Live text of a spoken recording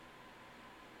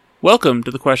Welcome to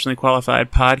the Questionably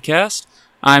Qualified podcast.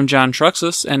 I'm John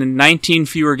Truxas, and in 19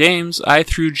 fewer games, I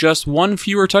threw just one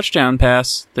fewer touchdown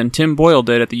pass than Tim Boyle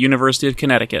did at the University of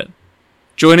Connecticut.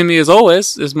 Joining me as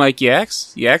always is Mike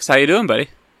Yax. Yax, how you doing, buddy?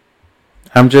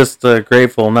 I'm just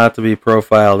grateful not to be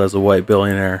profiled as a white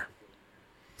billionaire.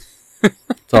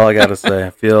 That's all I got to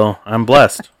say. I'm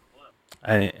blessed.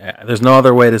 There's no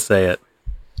other way to say it.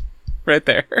 Right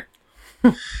there.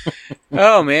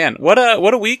 Oh man, what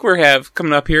a week we have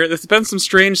coming up here. There's been some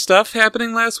strange stuff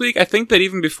happening last week. I think that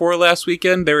even before last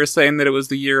weekend, they were saying that it was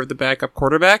the year of the backup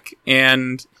quarterback.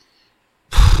 And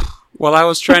while I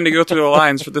was trying to go through the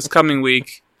lines for this coming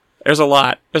week, there's a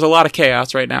lot of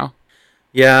chaos right now.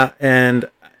 Yeah, and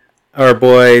our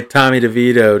boy Tommy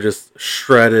DeVito just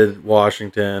shredded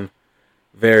Washington.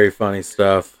 Very funny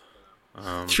stuff.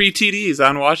 3 TDs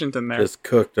on Washington there. Just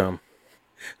cooked them.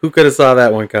 Who could have saw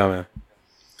that one coming?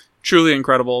 Truly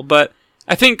incredible. But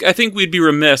I think we'd be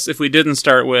remiss if we didn't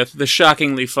start with the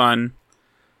shockingly fun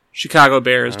Chicago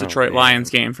Bears Detroit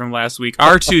Lions game from last week.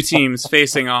 Our two teams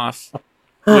facing off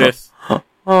with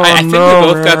I think we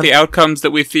both got the outcomes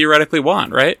that we theoretically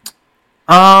want, right?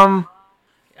 I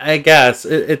guess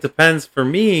it depends. For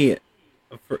me,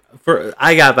 for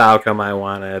I got the outcome I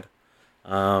wanted.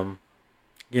 I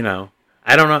don't know.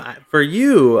 For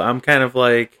you, I'm kind of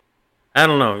like, I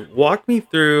don't know. Walk me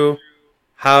through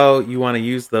how you want to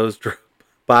use those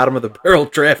bottom of the barrel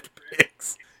draft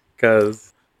picks,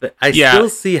 because I still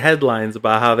see headlines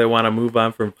about how they want to move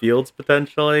on from Fields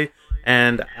potentially,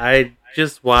 and I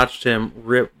just watched him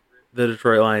rip the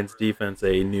Detroit Lions defense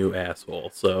a new asshole.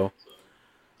 So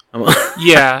I'm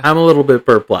a little bit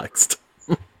perplexed.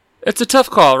 It's a tough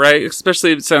call, right?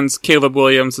 Especially since Caleb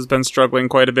Williams has been struggling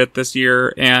quite a bit this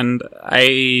year, and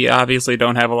I obviously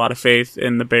don't have a lot of faith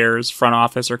in the Bears front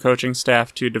office or coaching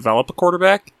staff to develop a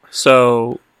quarterback.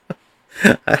 So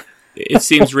it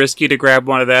seems risky to grab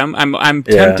one of them. I'm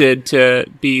tempted to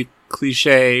be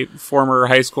cliche former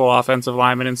high school offensive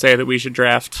lineman and say that we should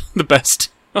draft the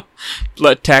best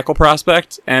tackle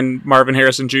prospect and Marvin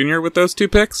Harrison Jr. with those 2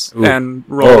 picks and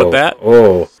roll with that.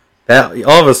 That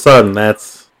all of a sudden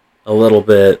that's a little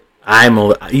bit.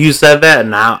 You said that, and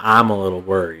now I'm a little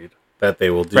worried that they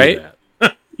will do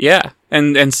that. Yeah,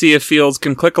 and see if Fields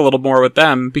can click a little more with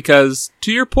them, because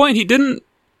to your point, he didn't.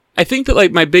 I think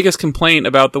that my biggest complaint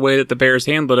about the way that the Bears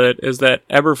handled it is that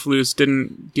Eberflus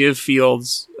didn't give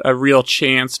Fields a real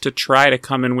chance to try to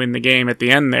come and win the game at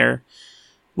the end there,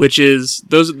 which is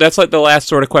that's the last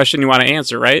sort of question you want to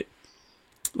answer, right?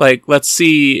 Let's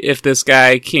see if this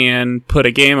guy can put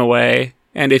a game away.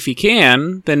 And if he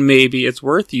can, then maybe it's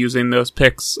worth using those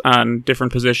picks on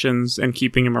different positions and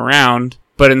keeping him around.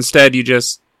 But instead, you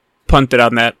just punted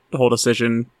on that whole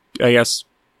decision, I guess,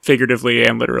 figuratively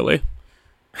and literally.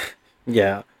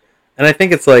 Yeah. And I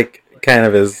think it's kind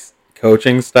of his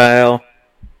coaching style,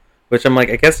 which I'm I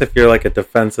guess if you're a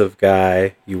defensive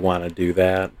guy, you want to do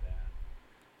that.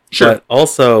 Sure. But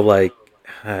also, I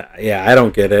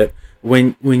don't get it.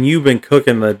 When you've been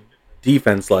cooking the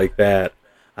defense like that,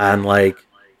 on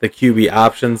the QB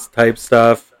options type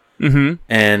stuff,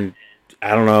 and I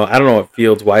don't know what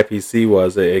Fields' YPC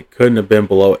was. It couldn't have been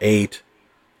below 8.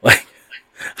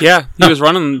 Yeah, he was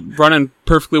running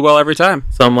perfectly well every time.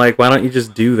 So I'm why don't you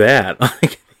just do that?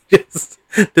 He just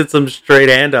did some straight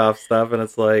handoff stuff, and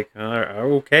it's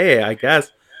okay, I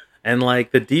guess. And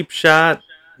the deep shot,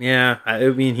 yeah,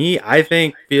 I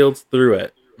think Fields threw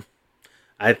it.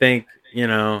 I think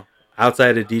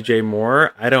outside of DJ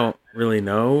Moore, I don't really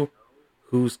know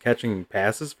who's catching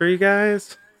passes for you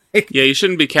guys. Yeah, you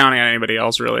shouldn't be counting on anybody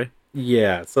else, really.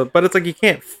 Yeah, but it's you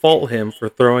can't fault him for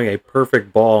throwing a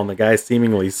perfect ball and the guy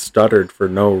seemingly stuttered for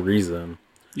no reason.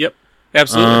 Yep,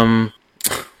 absolutely.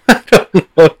 I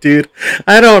don't know, dude.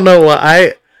 I don't know what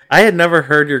I had never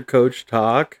heard your coach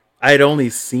talk. I'd only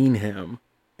seen him.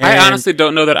 I honestly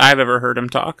don't know that I've ever heard him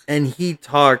talk. And he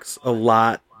talks a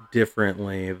lot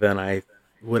differently than I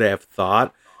would have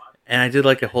thought. And I did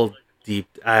a whole deep.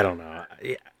 I don't know.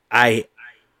 I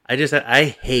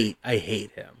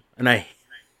hate him, and I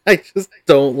just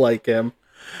don't like him.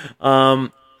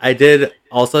 I did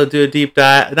also do a deep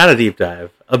dive, not a deep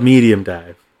dive, a medium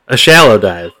dive, a shallow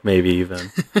dive, maybe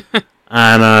even.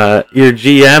 On your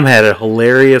GM had a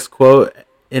hilarious quote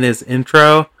in his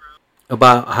intro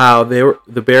about how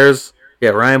the Bears.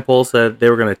 Yeah, Ryan Pohl said they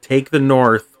were going to take the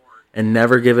North and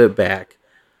never give it back.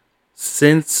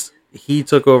 Since he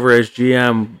took over as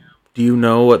GM, do you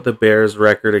know what the Bears'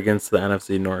 record against the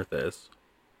NFC North is?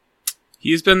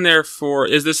 He's been there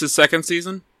is this his second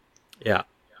season? Yeah.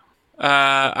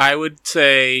 I would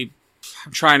say,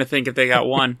 I'm trying to think if they got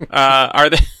one. Are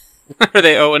they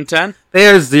 0-10? They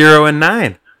are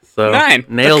 0-9. So 9.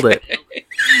 Nailed it.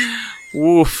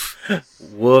 Woof.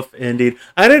 Woof, indeed.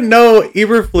 I didn't know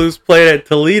Eberflus played at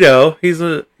Toledo. He's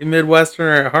a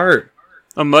Midwesterner at heart.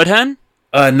 A Mudhen?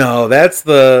 No, that's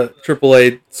the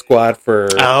AAA squad for...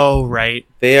 Oh, right.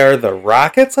 They are the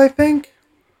Rockets, I think?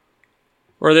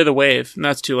 Or are they the Wave? And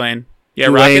that's Tulane. Yeah,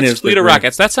 Tulane Rockets. Toledo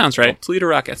Rockets. That sounds right. Toledo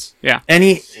Rockets. Yeah.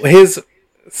 And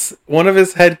one of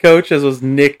his head coaches was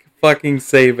Nick fucking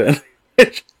Saban.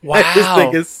 Which Wow. I just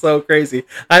think is so crazy.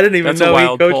 I didn't even That's a know he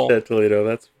wild coached poll. at Toledo.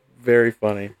 That's very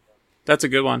funny. That's a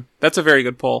good one. That's a very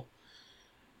good poll.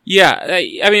 Yeah,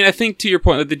 I mean, I think to your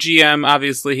point, with the GM,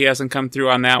 obviously he hasn't come through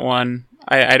on that one.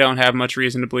 I don't have much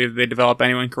reason to believe that they develop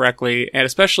anyone correctly, and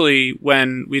especially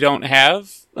when we don't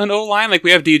have an O-line. Like,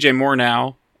 we have DJ Moore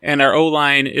now, and our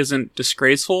O-line isn't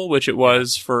disgraceful, which it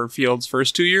was for Fields'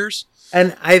 first 2 years.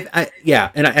 And I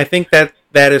think that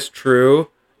is true,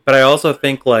 but I also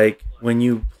think, like, when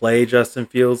you play Justin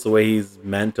Fields the way he's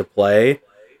meant to play,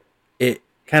 it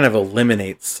kind of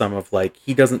eliminates some of, like,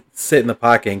 he doesn't sit in the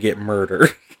pocket and get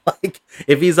murdered. Like,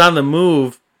 if he's on the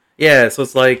move, yeah, so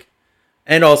it's like,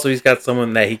 and also he's got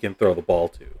someone that he can throw the ball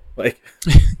to. Like,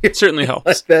 It certainly helps.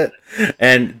 like that.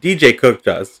 And DJ cooked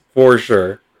us, for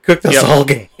sure. Cooked us all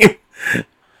game.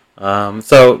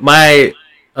 So my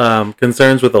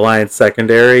concerns with the Lions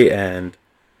secondary and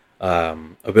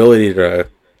ability to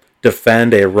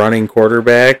defend a running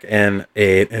quarterback and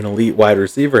an elite wide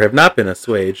receiver have not been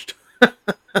assuaged.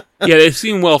 Yeah, they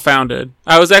seem well-founded.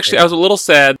 I was a little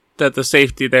sad that the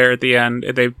safety there at the end,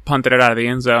 they punted it out of the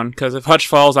end zone, because if Hutch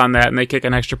falls on that and they kick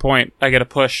an extra point, I get a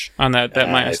push on that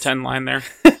minus 10 line there.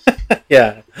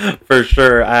 Yeah, for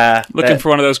sure. Looking for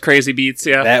one of those crazy beats,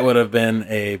 yeah. That would have been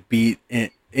a beat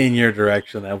in your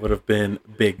direction. That would have been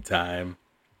big time.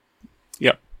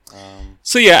 Yep.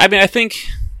 So yeah, I mean, I think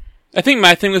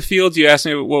my thing with Fields, you asked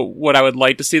me what I would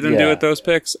like to see them do with those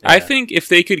picks. Yeah. I think if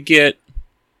they could get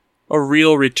a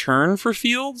real return for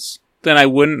Fields, then I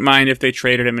wouldn't mind if they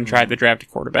traded him and tried to draft a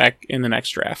quarterback in the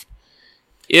next draft.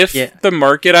 If the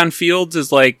market on Fields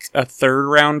is like a third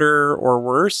rounder or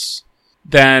worse,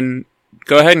 then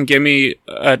go ahead and give me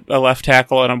a left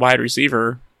tackle and a wide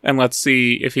receiver, and let's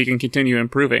see if he can continue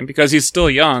improving, because he's still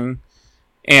young.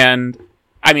 And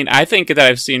I mean, I think that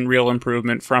I've seen real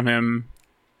improvement from him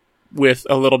with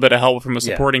a little bit of help from a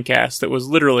supporting cast that was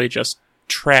literally just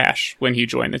trash when he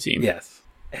joined the team. Yes.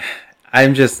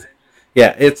 I'm just...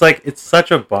 Yeah, it's like, it's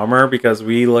such a bummer, because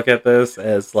we look at this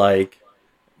as like,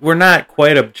 we're not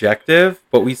quite objective,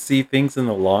 but we see things in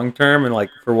the long term and like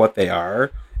for what they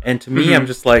are. And to me, I'm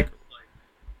just like,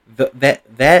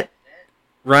 that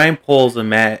Ryan Poles and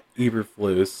Matt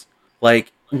Eberflus,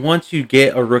 like, once you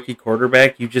get a rookie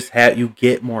quarterback, you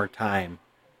get more time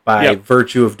by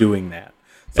virtue of doing that.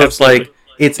 So Absolutely. It's like,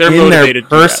 it's in their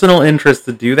personal interest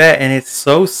to do that, and it's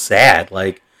so sad.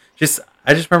 Like,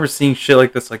 I just remember seeing shit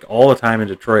like this like all the time in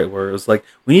Detroit, where it was like,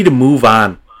 we need to move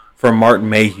on from Martin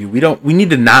Mayhew. We need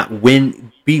to not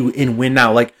win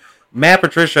now. Like, Matt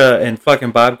Patricia and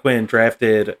fucking Bob Quinn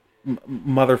drafted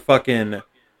motherfucking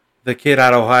the kid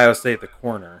out of Ohio State, the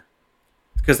corner,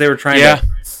 because they were trying to,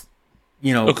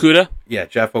 Okuda? Yeah,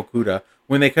 Jeff Okuda,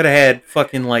 when they could have had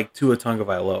fucking like Tua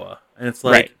Tagovailoa. And it's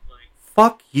like,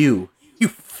 fuck you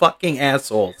fucking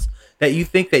assholes, that you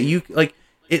think that you, like,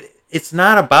 it's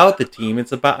not about the team.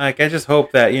 It's about, like, I just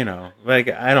hope that, like,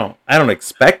 I don't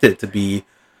expect it to be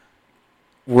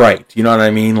right. You know what I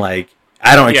mean? Like,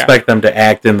 I don't expect them to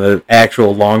act in the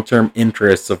actual long-term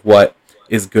interests of what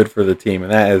is good for the team,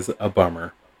 and that is a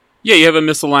bummer. Yeah, you have a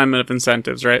misalignment of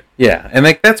incentives, right? Yeah, and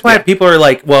like that's why people are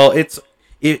like, well, it's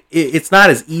not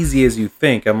as easy as you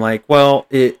think. I'm like, well,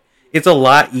 it's a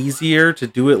lot easier to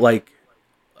do it like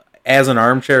as an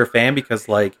armchair fan, because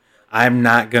like, I'm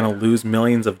not going to lose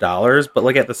millions of dollars, but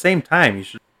like at the same time, you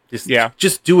should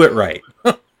just do it right.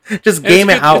 Just game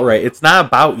it outright. It's not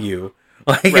about you.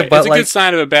 Like, right. But it's a good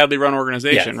sign of a badly run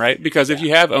organization, right? Because if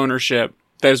you have ownership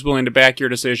that is willing to back your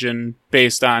decision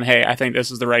based on, hey, I think this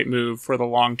is the right move for the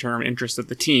long-term interest of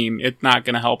the team, it's not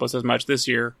going to help us as much this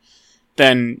year,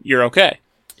 then you're okay.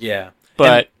 Yeah.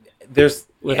 But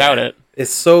without it.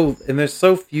 There's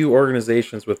so few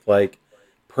organizations with like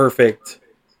perfect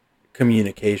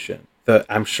communication that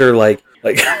I'm sure like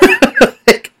like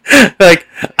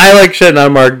I like shitting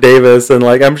on Mark Davis, and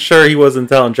like I'm sure he wasn't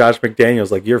telling Josh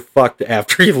McDaniels like, you're fucked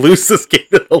after you lose this game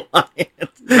to the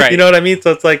Lions. Right. You know what I mean?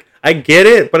 So it's like, I get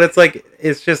it, but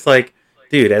it's just like,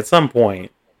 dude, at some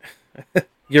point the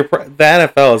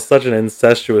NFL is such an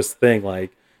incestuous thing.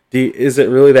 Like, is it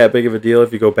really that big of a deal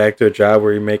if you go back to a job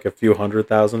where you make a few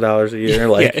 $100,000 a year?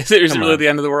 Like, is it really the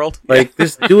end of the world? Like,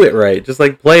 just do it right. Just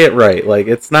like play it right. Like,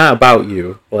 it's not about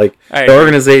you. Like, the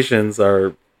organizations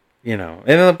are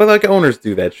but like owners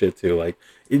do that shit too. Like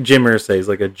Jim Irsay's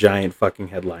like a giant fucking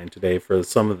headline today for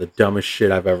some of the dumbest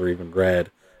shit I've ever even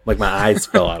read. Like my eyes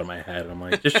fell out of my head. I'm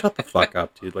like, just shut the fuck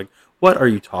up, dude. Like, what are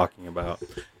you talking about?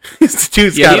 He's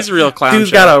a real clown.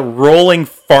 Dude's got a rolling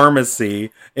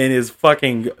pharmacy in his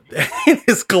fucking in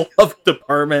his glove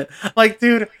department. Like,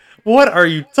 dude, what are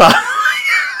you talking?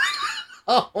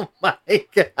 Oh my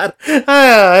god,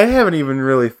 I haven't even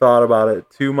really thought about it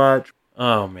too much.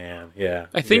 Oh man, yeah.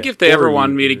 I think if they ever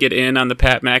wanted me to get in on the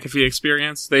Pat McAfee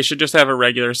experience, they should just have a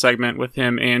regular segment with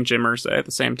him and Jim Irsay at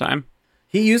the same time.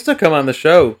 He used to come on the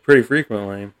show pretty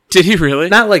frequently. Did he really?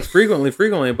 Not like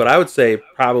frequently, but I would say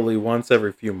probably once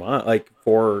every few months, like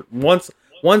for once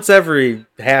every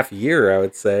half year. I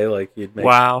would say like he'd make.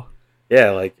 Wow.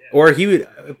 Yeah, like or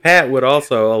Pat would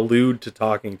also allude to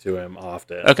talking to him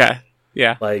often. Okay.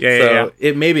 Yeah. Like yeah.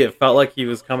 It felt like he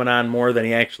was coming on more than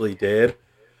he actually did,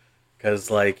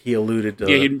 because like he alluded to.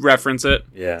 Yeah, he'd reference it.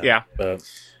 Yeah. Yeah. But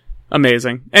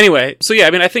amazing. Anyway, so yeah,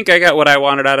 I mean, I think I got what I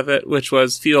wanted out of it, which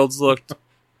was Fields looked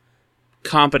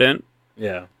competent.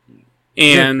 Yeah.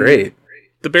 And great.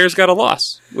 The Bears got a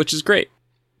loss, which is great.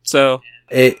 So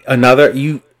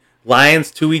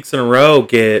Lions 2 weeks in a row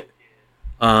get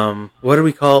what did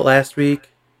we call it last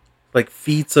week? Like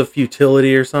feats of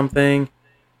futility or something.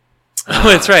 Oh,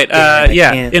 that's right.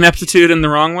 Ineptitude in the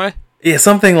wrong way. Yeah,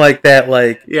 something like that.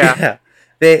 Like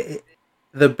the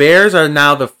Bears are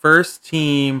now the first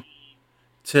team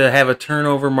to have a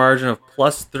turnover margin of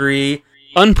 +3.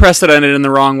 Unprecedented in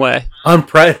the wrong way.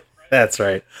 That's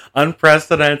right.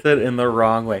 Unprecedented in the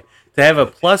wrong way. To have a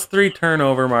 +3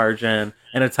 turnover margin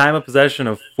and a time of possession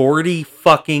of 40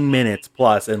 fucking minutes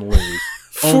plus and lose.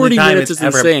 40 minutes is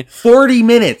insane. 40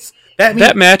 minutes.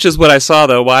 That matches what I saw,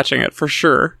 though, watching it, for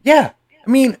sure. Yeah. I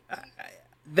mean,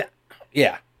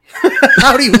 yeah.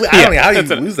 How do you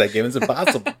lose that game? It's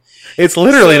impossible. It's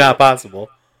literally not possible.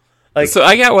 Like, so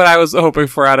I got what I was hoping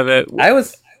for out of it. I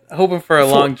was hoping for a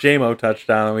long JMO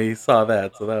touchdown, and we saw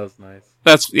that, so that was nice.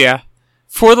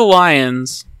 For the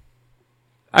Lions,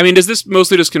 I mean, does this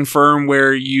mostly just confirm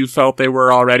where you felt they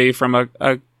were already from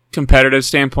a competitive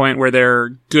standpoint, where they're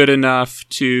good enough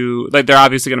to, like, they're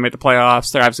obviously going to make the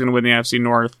playoffs, they're obviously going to win the NFC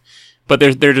North, but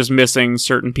they're just missing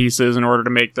certain pieces in order to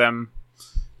make them,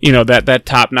 that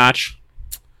top notch?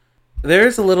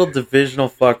 There's a little divisional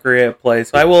fuckery at play,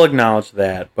 so I will acknowledge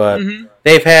that, but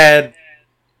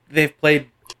they've played,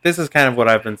 this is kind of what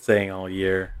I've been saying all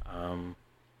year.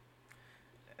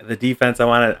 The defense, I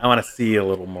want to see a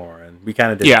little more, and we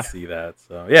kind of didn't see that.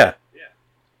 So yeah,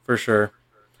 for sure.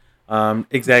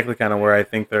 Exactly, kind of where I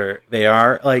think they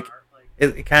are. Like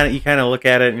you kind of look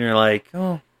at it and you're like,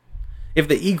 oh, if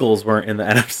the Eagles weren't in the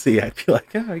NFC, I'd be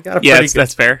like, oh,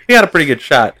 that's fair. We got a pretty good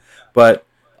shot, but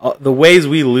the ways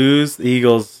we lose, the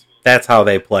Eagles, that's how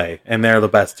they play, and they're the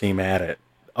best team at it,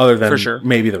 other than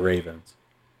maybe the Ravens.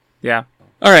 Yeah.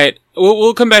 All right,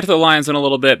 we'll come back to the Lions in a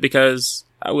little bit because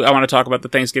I want to talk about the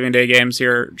Thanksgiving Day games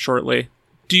here shortly.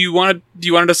 Do you want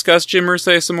to discuss Jim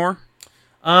Irsay some more?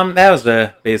 That was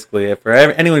basically it. For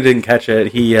anyone who didn't catch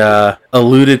it, he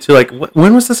alluded to, like,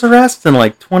 when was this arrest? In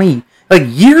like 20, like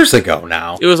years ago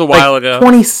now. It was a while ago.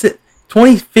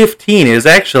 2015 is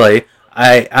actually.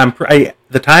 The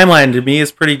timeline to me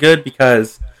is pretty good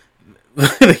because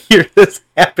the year this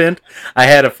happened, I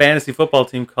had a fantasy football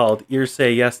team called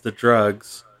Irsay Yes to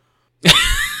Drugs.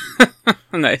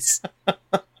 Nice.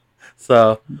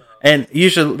 So, and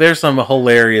there's some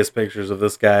hilarious pictures of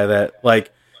this guy that,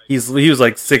 like, he was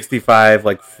like 65,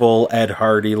 like full Ed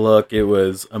Hardy look. It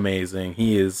was amazing.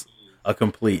 He is a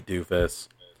complete doofus.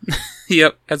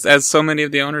 Yep, as so many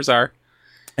of the owners are.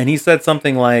 And he said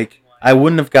something like, I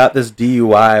wouldn't have got this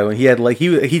DUI when he had, like,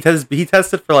 he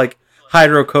tested for, like,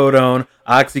 hydrocodone,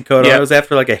 oxycodone. It was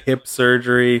after, like, a hip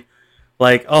surgery,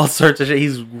 like, all sorts of shit.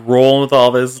 He's rolling with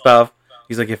all this stuff.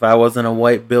 He's like, if I wasn't a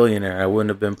white billionaire, I wouldn't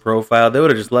have been profiled. They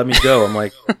would have just let me go. I'm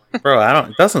like, bro,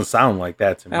 it doesn't sound like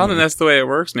that to me. I don't think that's the way it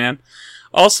works, man.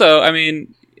 Also, I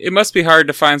mean, it must be hard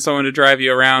to find someone to drive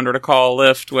you around or to call a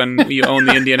Lyft when you own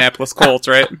the Indianapolis Colts,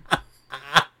 right?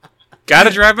 Gotta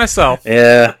drive myself.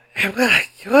 Yeah.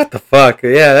 What the fuck?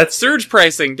 Yeah, that's surge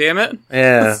pricing, damn it.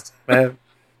 Yeah.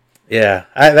 Yeah.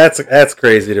 That's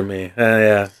crazy to me.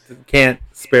 Yeah. Can't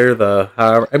spare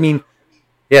however. I mean,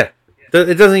 yeah.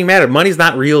 It doesn't even matter. Money's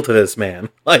not real to this man.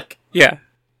 Like, yeah,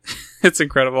 it's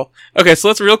incredible. Okay, so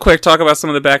let's real quick talk about some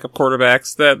of the backup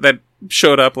quarterbacks that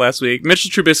showed up last week.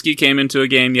 Mitchell Trubisky came into a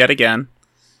game yet again.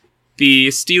 The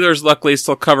Steelers luckily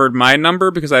still covered my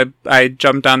number because I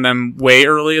jumped on them way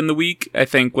early in the week. I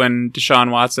think when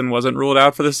Deshaun Watson wasn't ruled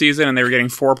out for the season and they were getting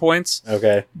 4 points.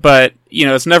 Okay, but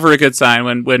it's never a good sign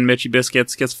when Mitchie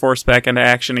Biscuits gets forced back into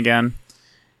action again.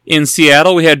 In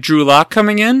Seattle, we had Drew Lock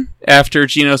coming in after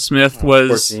Geno Smith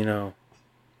was... Poor Geno.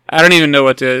 I don't even know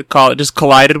what to call it. Just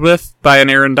collided with by an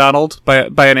Aaron Donald, by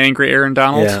an angry Aaron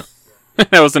Donald. Yeah.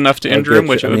 That was enough to injure him,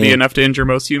 which would be enough to injure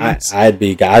most humans. I'd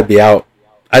be out.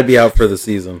 I'd be out for the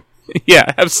season.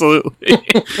 Yeah, absolutely.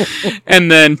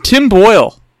 And then Tim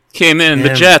Boyle came in. The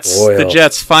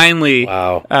Jets finally,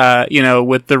 wow.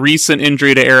 With the recent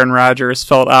injury to Aaron Rodgers,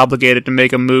 felt obligated to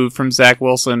make a move from Zach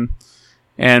Wilson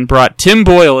and brought Tim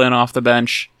Boyle in off the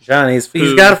bench. John, he's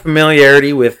got a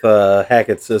familiarity with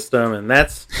Hackett's system, and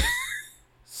that's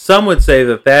some would say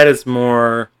that is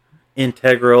more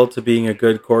integral to being a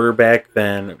good quarterback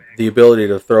than the ability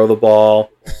to throw the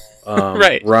ball,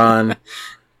 right. run,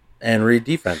 and read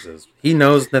defenses. He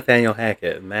knows Nathaniel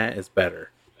Hackett, and that is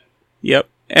better. Yep.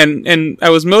 And I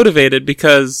was motivated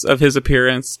because of his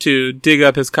appearance to dig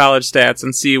up his college stats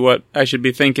and see what I should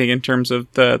be thinking in terms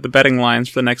of the betting lines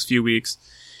for the next few weeks.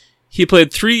 He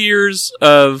played 3 years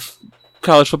of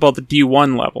college football at the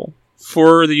D1 level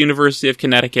for the University of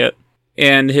Connecticut,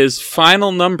 and his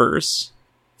final numbers,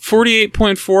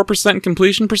 48.4%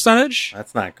 completion percentage.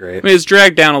 That's not great. I mean, it's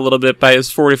dragged down a little bit by his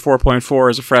 44.4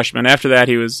 as a freshman. After that,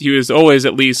 he was always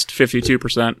at least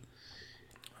 52%.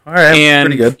 All right, and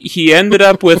pretty good. He ended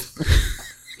up with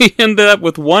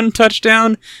one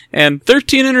touchdown and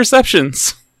 13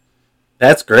 interceptions.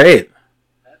 That's great.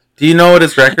 Do you know what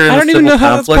his record in the civil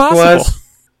conflict was?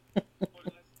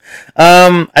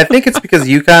 I think it's because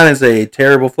UConn is a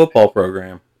terrible football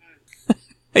program.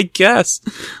 I guess.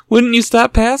 Wouldn't you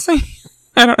stop passing?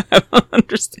 I don't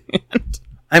understand.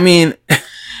 I mean,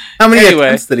 how many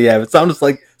attempts did he have? It sounds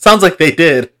like they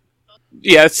did.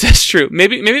 Yeah, that's true.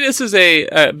 Maybe this is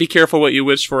a be careful what you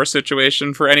wish for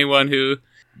situation for anyone who,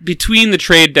 between the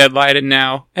trade deadline and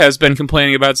now, has been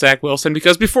complaining about Zach Wilson.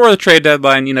 Because before the trade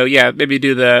deadline, maybe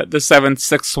do the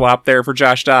 7-6 swap there for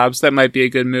Josh Dobbs. That might be a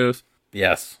good move.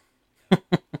 Yes.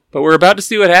 But we're about to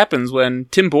see what happens when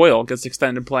Tim Boyle gets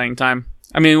extended playing time.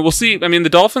 I mean, we'll see. I mean, the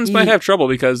Dolphins might have trouble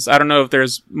because I don't know if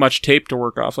there's much tape to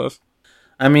work off of.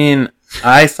 I mean,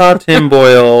 I saw Tim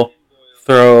Boyle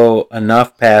throw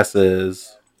enough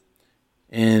passes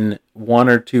in 1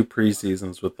 or 2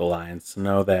 preseasons with the Lions to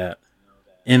know that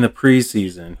in the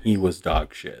preseason he was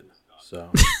dog shit.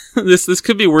 So this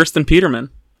could be worse than Peterman.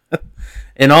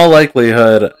 In all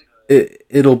likelihood,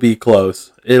 it'll be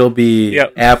close. It'll be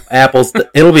apples.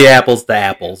 It'll be apples to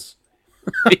apples.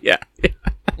 Yeah.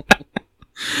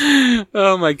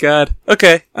 Oh my god.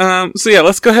 Okay.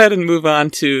 Let's go ahead and move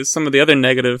on to some of the other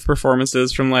negative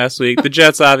performances from last week. The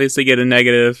Jets obviously get a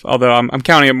negative, although I'm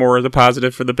counting it more as a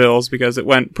positive for the Bills because it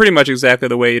went pretty much exactly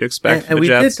the way you'd expect for the Jets.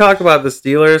 And we did talk about the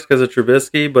Steelers because of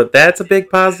Trubisky, but that's a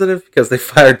big positive because they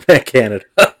fired Matt Canada.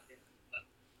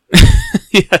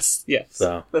 Yes.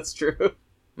 So that's true.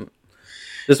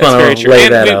 Just want to lay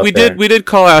that out there. We did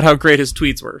call out how great his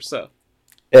tweets were. So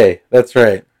hey, that's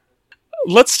right.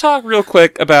 Let's talk real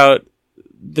quick about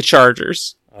the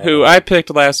Chargers, who I picked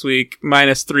last week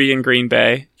 -3 in Green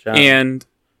Bay, and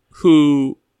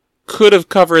who could have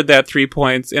covered that 3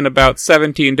 points in about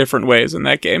 17 different ways in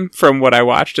that game, from what I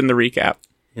watched in the recap.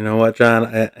 You know what,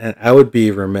 John? I would be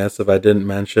remiss if I didn't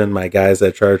mention my guys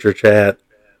at Charger Chat.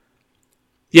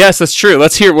 Yes, that's true.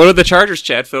 Let's hear, what do the Chargers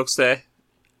Chat folks say?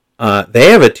 They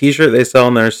have a t-shirt they sell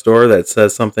in their store that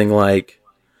says something like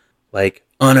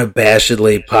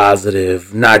unabashedly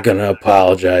positive, not gonna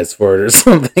apologize for it or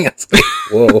something. It's like,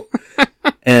 whoa.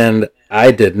 And I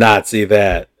did not see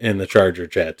that in the Charger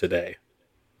Chat today.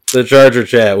 The Charger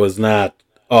Chat was not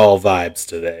all vibes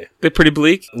today. They're pretty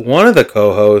bleak. One of the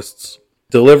co-hosts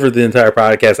delivered the entire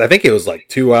podcast. I think it was like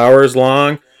 2 hours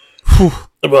long.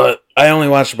 But I only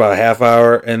watched about a half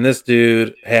hour, and this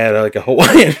dude had like a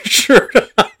Hawaiian shirt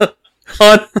on,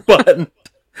 unbuttoned,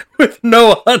 with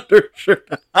no undershirt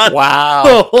on.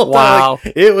 Wow. Wow.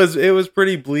 Like, it was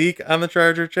pretty bleak on the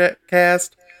Charger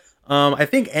cast. I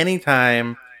think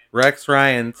anytime Rex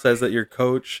Ryan says that your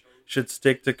coach should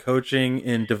stick to coaching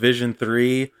in Division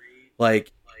III,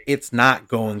 like, it's not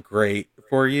going great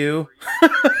for you.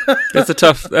 That's a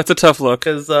tough look.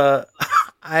 Because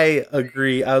I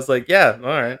agree. I was like, yeah, all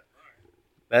right.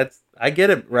 I get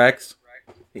it, Rex.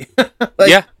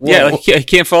 Like, I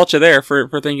can't fault you there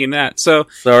for thinking that. So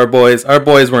our boys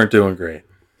weren't doing great.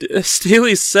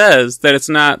 Staley says that it's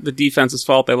not the defense's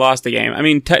fault they lost the game. I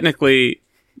mean, technically,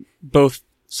 both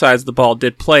sides of the ball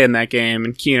did play in that game,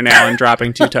 and Keenan Allen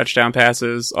dropping 2 touchdown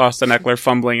passes, Austin Eckler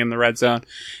fumbling in the red zone.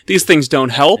 These things don't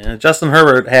help. Yeah, Justin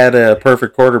Herbert had a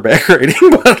perfect quarterback rating,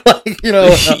 but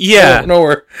yeah,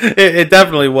 nowhere. It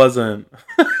definitely wasn't.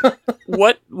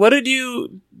 What did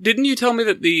you didn't you tell me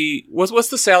that what's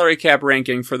the salary cap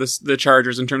ranking for the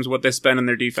Chargers in terms of what they spend in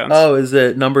their defense? Oh, is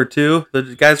it number 2?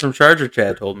 The guys from Charger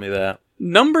Chat told me that.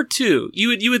 Number 2.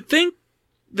 You would think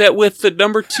that with the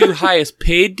number 2 highest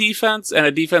paid defense and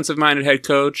a defensive-minded head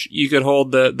coach, you could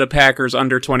hold the Packers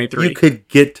under 23. You could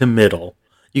get to middle.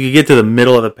 You could get to the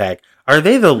middle of the pack. Are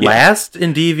they the last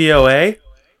in DVOA?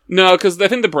 No, because I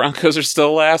think the Broncos are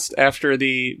still last after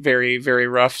the very, very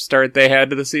rough start they had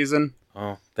to the season.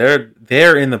 Oh,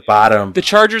 they're in the bottom. The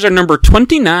Chargers are number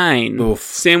 29, Oof.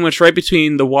 sandwiched right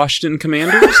between the Washington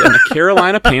Commanders and the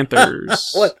Carolina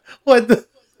Panthers. What the...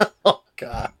 Oh,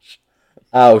 gosh.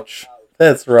 Ouch.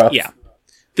 That's rough. Yeah.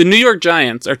 The New York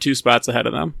Giants are 2 spots ahead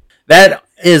of them. That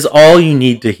is all you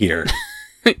need to hear.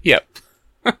 Yep.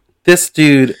 This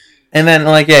dude... And then,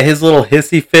 his little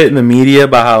hissy fit in the media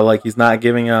about how, he's not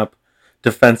giving up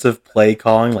defensive play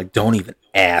calling. Don't even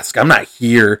ask. I'm not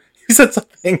here. He said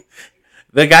something.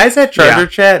 The guys at Charger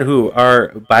Chat who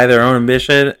are, by their own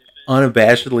admission,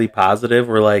 unabashedly positive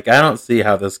were I don't see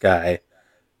how this guy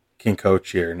can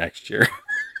coach here next year.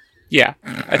 Yeah.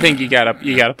 I think you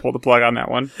gotta pull the plug on that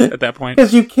one at that point.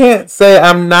 Because you can't say,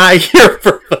 I'm not here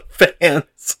for the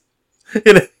fans.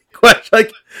 In a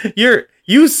question,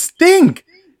 you stink.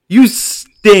 You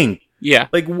stink. Yeah.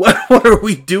 What are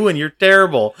we doing? You're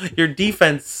terrible. Your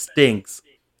defense stinks.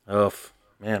 Oh,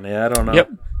 man, I don't know. Yep.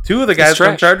 2 of the guys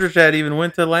from Charger Chat even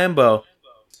went to Lambeau.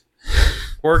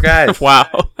 Poor guys.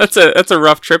 Wow. That's a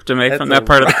rough trip to make from that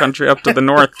part of the country up to the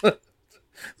north. It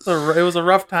was a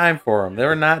rough time for them. They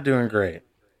were not doing great.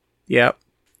 Yep.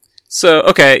 So,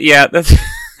 okay, yeah,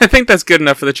 I think that's good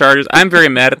enough for the Chargers. I'm very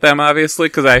mad at them, obviously,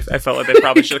 because I felt like they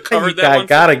probably should have covered that one.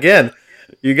 Got again.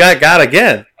 You got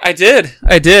again. I did.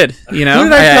 You know, who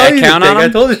did I tell you count to take? on them. I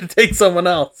told you to take someone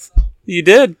else. You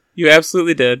did. You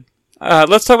absolutely did.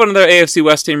 Let's talk about another AFC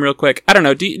West team real quick. I don't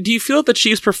know. Do you feel that the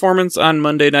Chiefs' performance on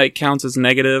Monday night counts as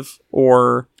negative,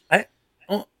 or?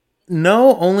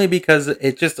 No, only because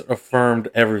it just affirmed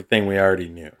everything we already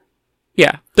knew.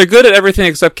 Yeah, they're good at everything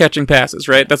except catching passes,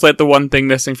 right? That's the one thing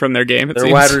missing from their game.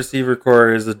 Their wide receiver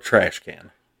core is a trash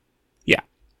can. Yeah.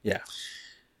 Yeah.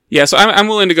 Yeah, so I'm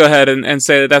willing to go ahead and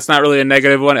say that that's not really a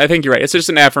negative one. I think you're right. It's just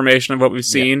an affirmation of what we've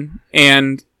seen. Yeah.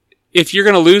 And if you're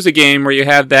going to lose a game where you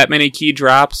have that many key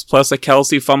drops plus a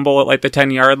Kelsey fumble at the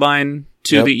 10-yard line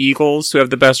to the Eagles, who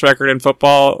have the best record in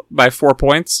football by 4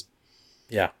 points.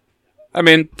 Yeah. I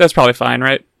mean, that's probably fine,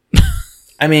 right?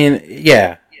 I mean,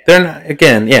 yeah. They're not,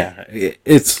 again, yeah.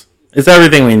 It's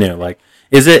everything we knew.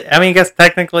 Is it, I guess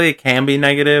technically it can be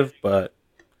negative, but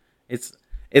it's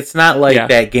not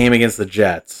that game against the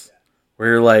Jets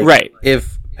where you're right.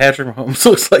 If Patrick Mahomes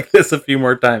looks like this a few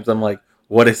more times, I'm like,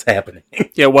 what is happening?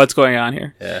 Yeah, what's going on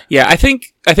here? Yeah. I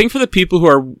think for the people who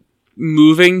are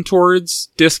moving towards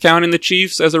discounting the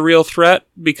Chiefs as a real threat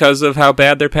because of how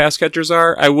bad their pass catchers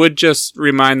are, I would just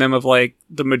remind them of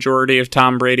the majority of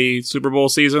Tom Brady Super Bowl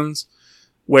seasons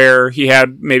where he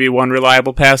had maybe one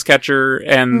reliable pass catcher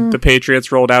and the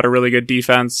Patriots rolled out a really good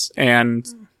defense and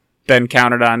then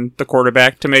counted on the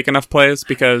quarterback to make enough plays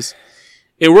because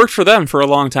it worked for them for a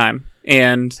long time.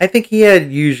 And I think he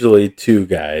had usually 2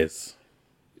 guys.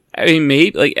 I mean,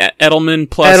 maybe Edelman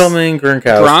plus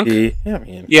Gronkowski.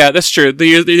 Gronk. Yeah, that's true. The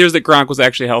years that Gronk was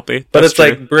actually healthy. But that's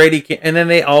it's true. Brady can, and then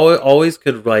they always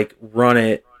could run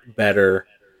it better.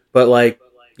 But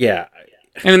yeah.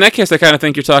 And in that case, I kind of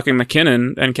think you're talking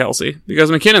McKinnon and Kelsey because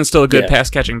McKinnon's still a good pass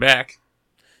catching back.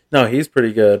 No, he's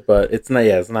pretty good, but it's not.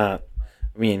 Yeah, it's not.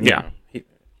 I mean,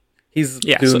 he's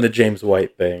doing the James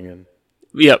White thing, and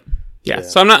yep, yeah.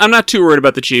 So I'm not too worried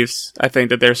about the Chiefs. I think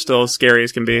that they're still as scary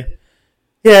as can be.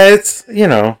 Yeah, it's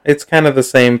it's kind of the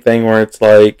same thing where it's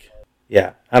I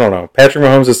don't know. Patrick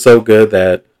Mahomes is so good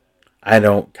that I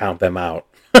don't count them out.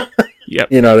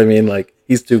 Yep. You know what I mean?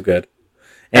 He's too good.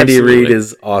 Andy Reid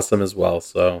is awesome as well.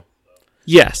 So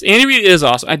yes, Andy Reid is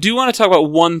awesome. I do want to talk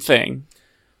about one thing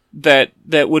that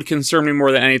would concern me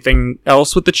more than anything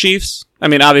else with the Chiefs. I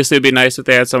mean, obviously it'd be nice if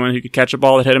they had someone who could catch a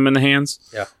ball that hit him in the hands.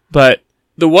 Yeah. But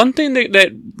the one thing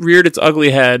that reared its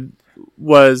ugly head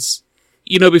was,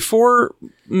 before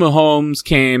Mahomes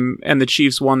came and the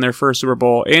Chiefs won their first Super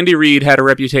Bowl, Andy Reid had a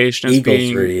reputation as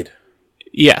being Reid.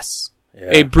 Yes. Yeah.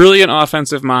 A brilliant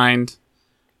offensive mind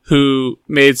who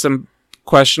made some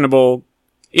questionable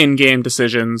in-game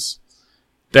decisions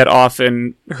that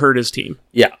often hurt his team.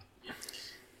 Yeah.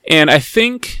 And I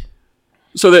think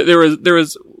so that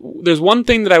there's one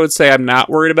thing that I would say I'm not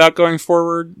worried about going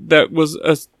forward that was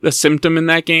a symptom in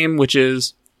that game, which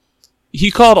is he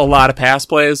called a lot of pass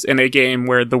plays in a game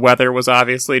where the weather was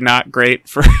obviously not great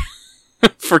for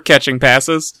for catching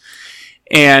passes.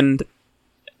 And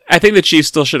I think the Chiefs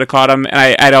still should have caught him, and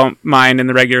I don't mind in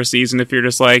the regular season if you're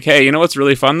just like, hey, you know what's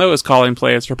really fun, though, is calling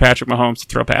plays for Patrick Mahomes to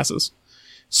throw passes.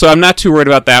 So I'm not too worried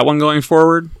about that one going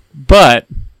forward, but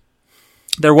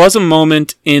there was a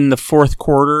moment in the fourth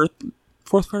quarter?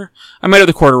 I might have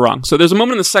the quarter wrong. So there's a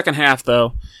moment in the second half,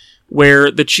 though, where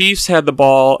the Chiefs had the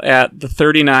ball at the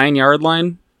 39-yard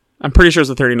line. I'm pretty sure it's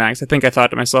the 39, because I think I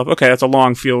thought to myself, okay, that's a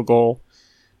long field goal,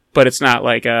 but it's not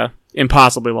like a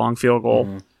impossibly long field goal.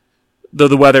 Mm-hmm. Though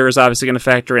the weather is obviously going to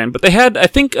factor in. But they had, I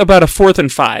think, about a 4th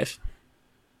and 5.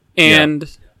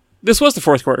 And this was the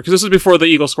fourth quarter, because this was before the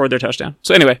Eagles scored their touchdown.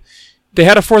 So anyway, they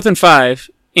had a 4th and 5,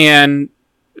 and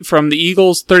from the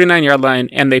Eagles' 39-yard line,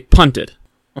 and they punted.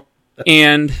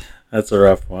 And that's a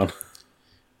rough one.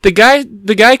 The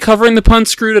guy covering the punt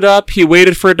screwed it up. He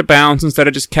waited for it to bounce instead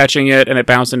of just catching it, and it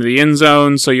bounced into the end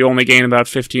zone, so you only gain about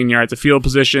 15 yards of field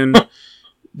position.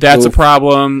 That's a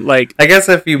problem. Like, I guess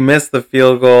if you miss the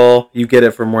field goal, you get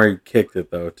it from where you kicked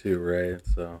it, though, too, right?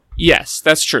 So yes,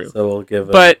 that's true. So we'll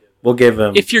give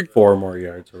him if you're 4 more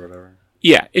yards or whatever.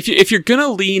 Yeah, if you're gonna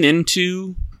lean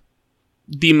into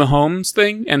the Mahomes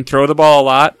thing and throw the ball a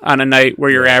lot on a night where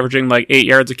you're averaging like 8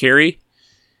 yards a carry,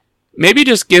 maybe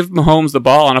just give Mahomes the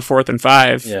ball on a 4th and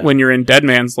 5 when you're in dead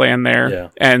man's land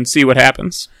there and see what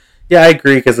happens. Yeah, I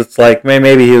agree, because it's like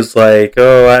maybe he was like,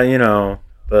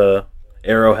 the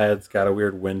Arrowhead's got a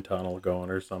weird wind tunnel going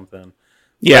or something.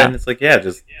 Yeah. And it's like,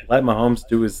 just let Mahomes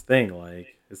do his thing.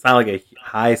 Like, it's not like a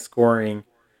high-scoring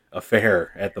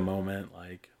affair at the moment.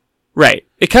 Like, right.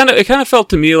 It kind of felt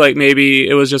to me like maybe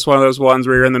it was just one of those ones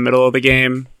where you're in the middle of the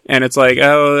game, and it's like,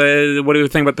 what do you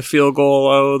think about the field goal?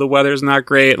 Oh, the weather's not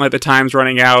great, and like the time's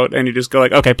running out, and you just go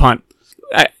like, okay, punt.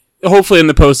 Hopefully in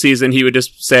the postseason he would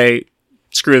just say,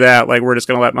 screw that, like, we're just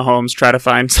going to let Mahomes try to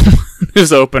find someone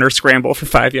who's open or scramble for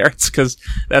 5 yards, because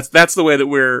that's the way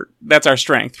that's our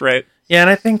strength, right? Yeah, and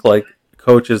I think, like,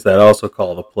 coaches that also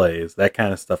call the plays, that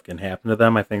kind of stuff can happen to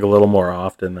them, I think, a little more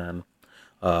often than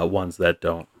ones that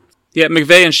don't. Yeah,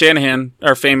 McVay and Shanahan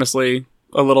are famously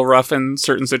a little rough in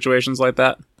certain situations like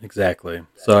that. Exactly.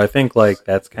 So I think, like,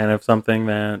 that's kind of something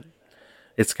that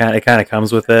it kind of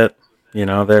comes with it. You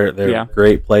know, they're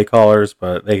great play callers,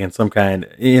 but they can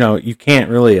you can't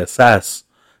really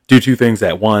do 2 things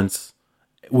at once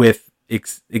with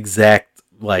exact,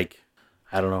 like,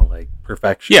 I don't know, like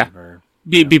perfection. Yeah, or,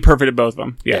 be perfect at both of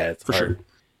them. Yeah, it's for hard.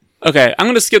 Sure. Okay, I'm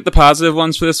going to skip the positive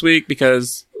ones for this week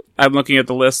because I'm looking at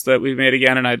the list that we've made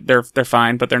again, and they're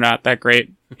fine, but they're not that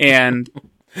great. And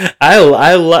the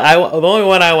only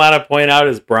one I want to point out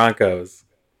is Broncos.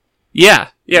 Yeah,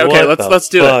 okay, let's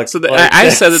do it. So I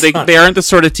said that they aren't the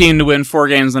sort of team to win 4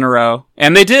 games in a row,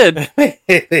 and they did.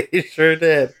 They sure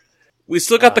did. We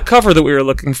still got the cover that we were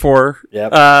looking for,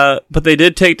 but they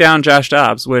did take down Josh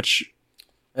Dobbs, which,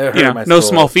 no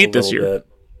small feat this year.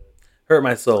 Hurt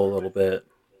my soul a little bit.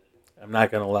 I'm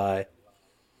not going to lie.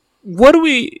 What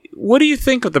do you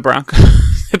think of the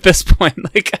Broncos at this point?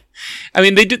 Like, I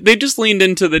mean, they just leaned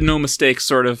into the no mistakes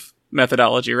sort of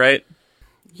methodology, right?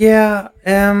 Yeah,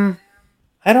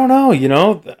 I don't know.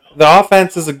 The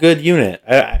offense is a good unit.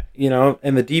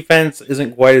 And the defense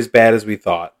isn't quite as bad as we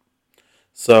thought.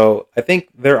 So I think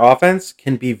their offense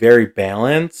can be very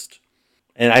balanced,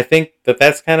 and I think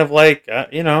that's kind of like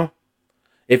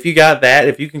if you got that,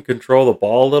 if you can control the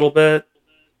ball a little bit,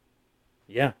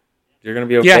 you're gonna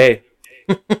be okay.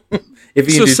 Yeah.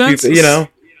 If you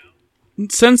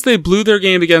since they blew their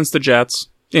game against the Jets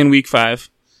in Week 5,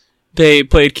 they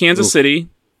played Kansas City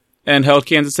and held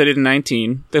Kansas City to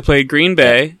 19. They played Green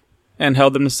Bay and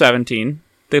held them to 17.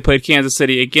 They played Kansas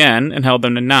City again and held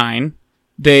them to 9.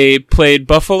 They played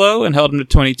Buffalo and held them to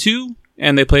 22.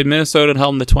 And they played Minnesota and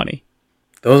held them to 20.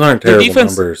 Those aren't terrible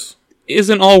numbers.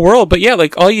 Isn't all world, but yeah,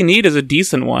 like all you need is a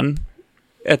decent one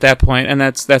at that point, and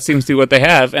that seems to be what they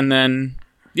have. And then,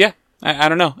 I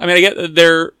don't know. I mean, I get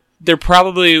they're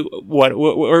probably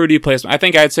where would you place them? I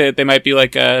think I'd say that they might be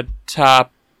like a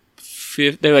top.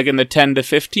 They're like in the 10 to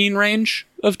 15 range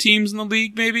of teams in the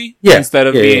league, maybe? Yeah. Instead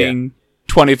of being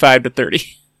 25 to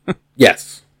 30.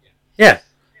 Yes. Yeah.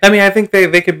 I mean, I think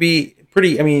they could be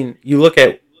pretty... I mean, you look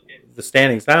at the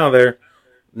standings now, they're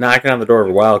knocking on the door of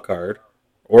a wild card.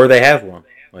 Or they have one.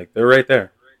 Like, they're right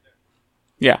there.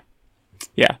 Yeah.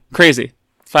 Yeah. Crazy.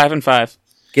 5-5.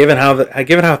 Given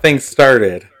how things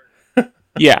started.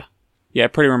 Yeah. Yeah,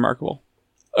 pretty remarkable.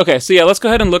 Okay, so let's go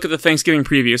ahead and look at the Thanksgiving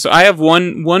preview. So I have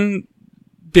one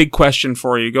big question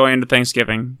for you going into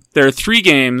Thanksgiving. There are 3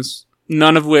 games,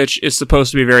 none of which is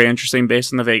supposed to be very interesting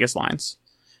based on the Vegas lines.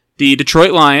 The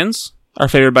Detroit Lions are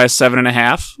favored by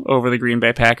 7.5 over the Green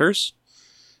Bay Packers.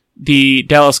 The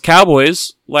Dallas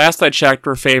Cowboys, last I checked,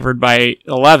 were favored by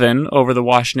 11 over the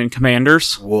Washington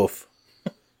Commanders. Woof.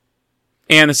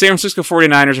 And the San Francisco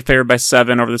 49ers are favored by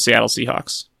 7 over the Seattle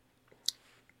Seahawks.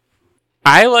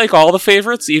 I like all the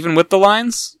favorites, even with the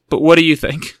lines, but what do you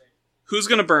think? Who's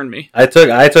going to burn me? I took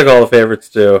all the favorites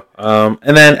too.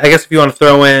 And then I guess if you want to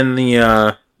throw in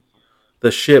the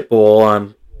shit bowl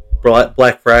on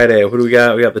Black Friday, who do we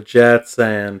got? We got the Jets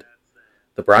and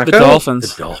the Broncos. The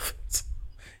Dolphins. The Dolphins.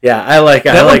 Yeah, I like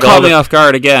that. One caught me off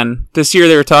guard again. This year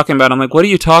they were talking about. I'm like, what are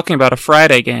you talking about? A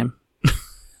Friday game?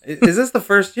 Is this the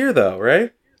first year though?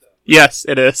 Right? Yes,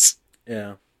 it is.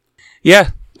 Yeah.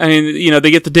 Yeah. I mean,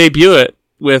 they get to debut it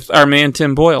with our man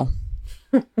Tim Boyle.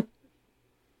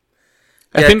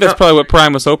 I think that's probably what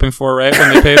Prime was hoping for, right?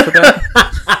 When they paid for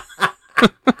that.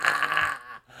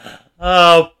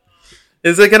 Oh,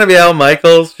 is it going to be Al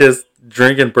Michaels just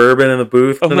drinking bourbon in the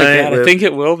booth tonight? Oh my god, I think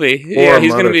it will be. Yeah,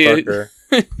 he's going to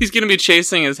be. He's going to be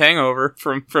chasing his hangover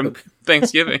from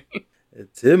Thanksgiving.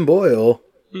 It's Tim Boyle.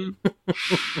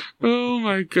 Oh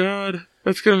my god,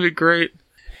 that's going to be great.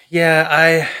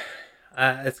 Yeah,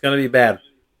 it's going to be bad.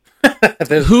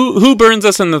 Who burns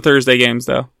us in the Thursday games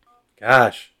though?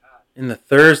 Gosh. In the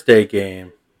Thursday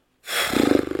game,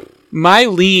 my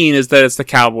lean is that it's the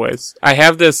Cowboys. I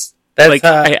have this. That's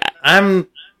I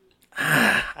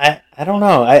don't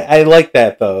know. I like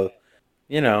that though.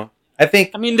 I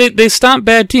think. I mean, they stomp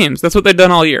bad teams. That's what they've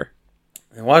done all year.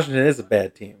 And Washington is a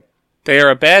bad team. They are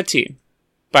a bad team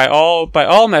by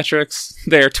all metrics.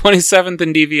 They are 27th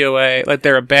in DVOA. Like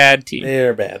they're a bad team.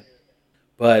 They're bad.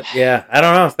 But yeah, I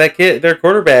don't know. It's that kid, their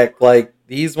quarterback. Like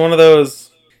he's one of those.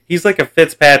 He's like a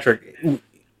Fitzpatrick.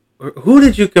 Who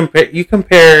did you compare? You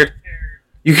compared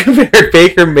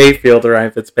Baker Mayfield to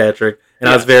Ryan Fitzpatrick, and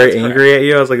I was very angry at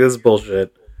you. I was like, "This is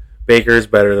bullshit. Baker is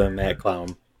better than that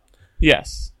clown."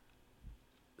 Yes.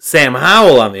 Sam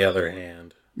Howell, on the other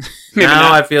hand,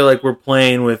 now I feel like we're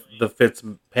playing with the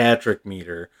Fitzpatrick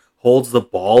meter. Holds the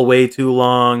ball way too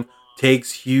long,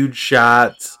 takes huge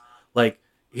shots. Like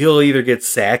he'll either get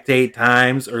sacked 8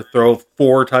 times or throw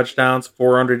 4 touchdowns,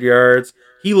 400 yards.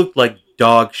 He looked like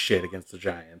dog shit against the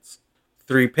Giants.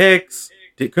 3 picks.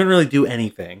 Couldn't really do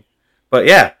anything. But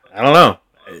yeah, I don't know.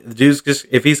 The dude's just,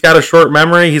 if he's got a short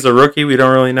memory, he's a rookie, we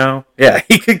don't really know. Yeah,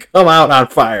 he could come out on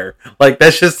fire. Like,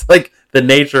 that's just like the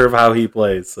nature of how he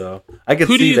plays. So I could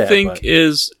see that. Who do you think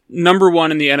is number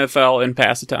 1 in the NFL in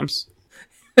pass attempts?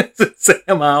 Is it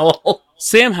Sam Howell?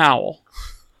 Sam Howell.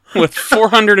 With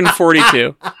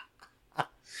 442.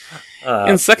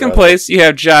 In second place, you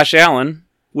have Josh Allen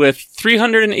with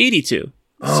 382.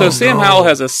 So Sam Howell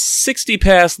has a 60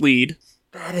 pass lead.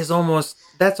 That's almost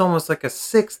like a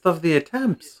sixth of the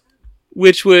attempts.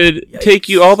 Which would take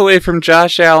you all the way from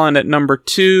Josh Allen at number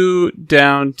 2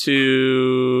 down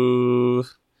to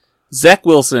Zach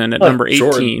Wilson at number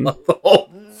 18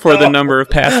 for the number of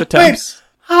pass attempts. Wait,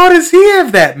 how does he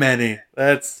have that many?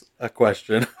 That's a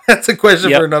question. That's a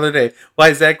question for another day.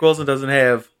 Why Zach Wilson doesn't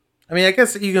have... I mean, I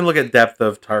guess you can look at depth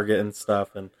of target and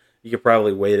stuff, and you could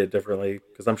probably weight it differently,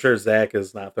 because I'm sure Zach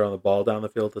is not throwing the ball down the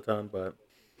field a ton, but...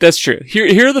 That's true.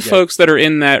 Here are the folks that are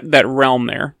in that realm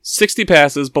there. 60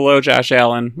 passes below Josh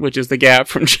Allen, which is the gap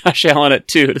from Josh Allen at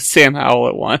 2 to Sam Howell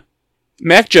at 1.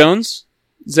 Mac Jones,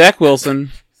 Zach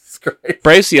Wilson,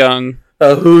 Bryce Young,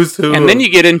 who's who. And then you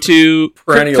get into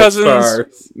Kirk Cousins,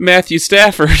 stars. Matthew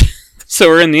Stafford. So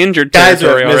we're in the injured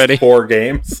territory already. 4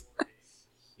 games.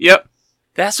 Yep.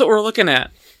 That's what we're looking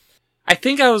at. I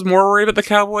think I was more worried about the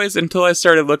Cowboys until I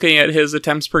started looking at his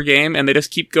attempts per game, and they just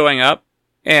keep going up.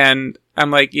 And I'm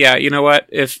like, yeah, you know what?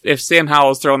 If Sam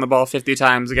Howell's throwing the ball 50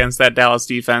 times against that Dallas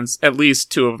defense, at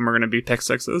least 2 of them are going to be pick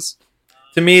sixes.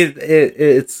 To me,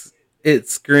 it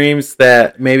screams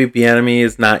that maybe Bieniemy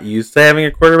is not used to having a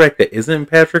quarterback that isn't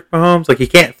Patrick Mahomes. Like, he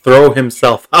can't throw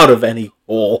himself out of any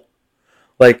hole.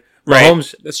 Like,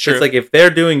 Mahomes, that's true. It's like if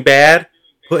they're doing bad,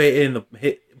 put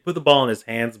the ball in his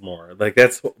hands more. Like,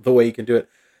 that's the way you can do it.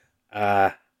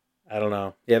 I don't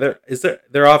know. Yeah,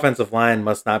 their offensive line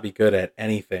must not be good at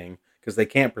anything because they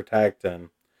can't protect, and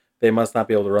they must not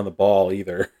be able to run the ball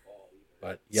either.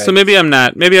 But so maybe I'm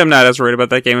not as worried about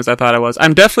that game as I thought I was.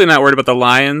 I'm definitely not worried about the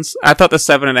Lions. I thought the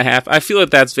 7.5. I feel like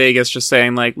that's Vegas just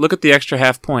saying, like, look at the extra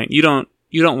half point. You don't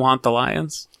want the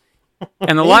Lions,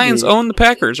 and the Lions own the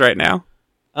Packers right now.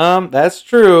 That's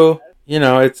true. You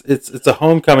know, it's a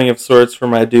homecoming of sorts for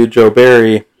my dude Joe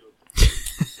Barry,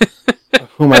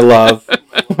 whom I love.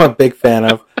 I'm a big fan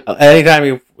of. Anytime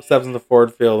he steps in the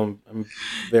Ford field, I'm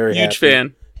very huge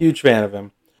fan. Huge fan of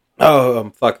him. Oh,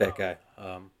 fuck that guy.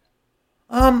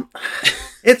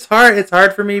 It's hard. It's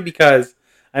hard for me because,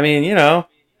 I mean, you know,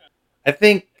 I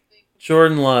think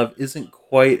Jordan Love isn't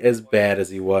quite as bad as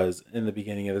he was in the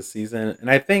beginning of the season, and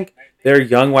I think their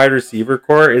young wide receiver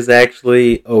core is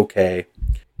actually okay.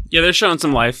 Yeah, they're showing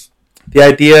some life. the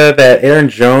idea that Aaron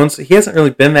Jones, he hasn't really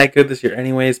been that good this year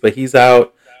anyways, but he's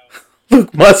out.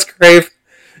 Luke Musgrave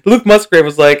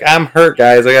was like, I'm hurt,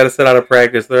 guys. I got to sit out of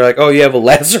practice. They're like, oh, you have a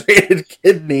lacerated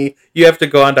kidney. You have to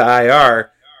go onto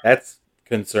IR. That's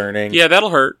concerning. Yeah,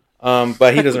 that'll hurt.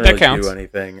 But he doesn't really counts. do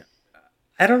anything.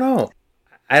 I don't know.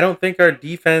 I don't think our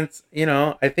defense,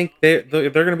 I think they're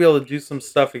going to be able to do some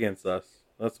stuff against us.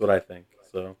 That's what I think.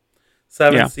 So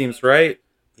 7 seems right.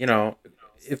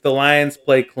 If the Lions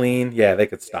play clean, yeah, they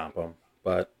could stomp them.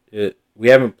 But we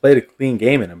haven't played a clean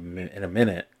game in a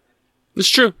minute. It's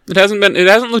true. It hasn't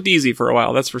looked easy for a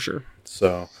while, that's for sure.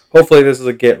 So hopefully this is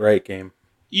a get right game.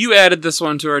 You added this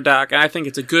one to our doc, and I think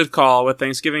it's a good call with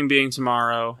Thanksgiving being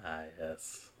tomorrow.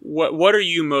 Yes. What are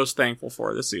you most thankful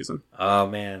for this season? Oh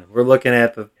man, we're looking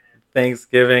at the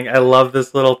Thanksgiving. I love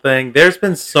this little thing. There's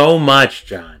been so much,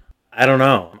 John. I don't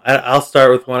know. I'll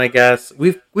start with one, I guess.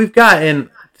 We've gotten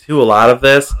to a lot of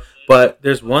this, but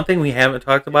there's one thing we haven't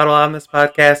talked about a lot on this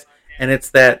podcast, and it's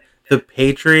that the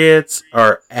Patriots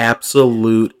are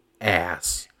absolute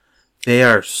ass. They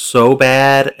are so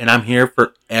bad, and I'm here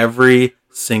for every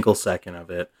single second of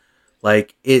it.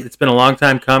 Like, it's been a long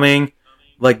time coming.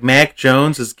 Like, Mac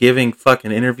Jones is giving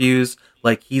fucking interviews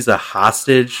like he's a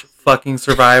hostage fucking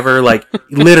survivor. Like,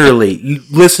 literally, you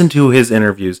listen to his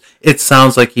interviews. It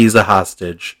sounds like he's a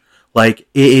hostage. Like,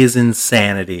 it is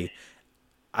insanity.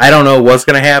 I don't know what's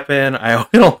going to happen. I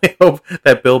only hope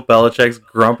that Bill Belichick's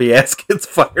grumpy ass gets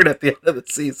fired at the end of the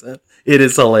season. It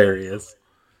is hilarious.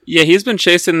 Yeah, he's been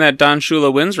chasing that Don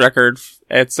Shula wins record.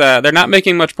 It's they're not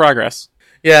making much progress.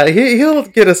 Yeah, he'll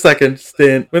get a second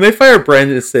stint. When they fire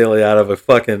Brandon Staley out of a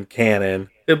fucking cannon,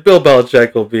 Bill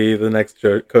Belichick will be the next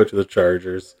coach of the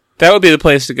Chargers. That would be the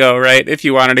place to go, right? If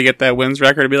you wanted to get that wins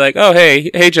record, to be like, oh,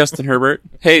 hey, Justin Herbert.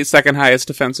 Hey, second highest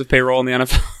defensive payroll in the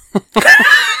NFL.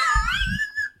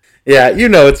 Yeah,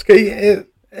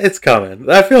 it's coming.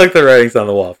 I feel like the writing's on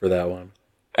the wall for that one.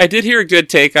 I did hear a good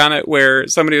take on it where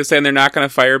somebody was saying they're not going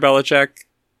to fire Belichick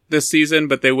this season,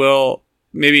 but they will.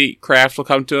 Maybe Kraft will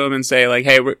come to him and say, like,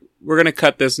 hey, we're going to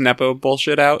cut this Nepo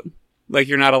bullshit out. Like,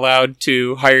 you're not allowed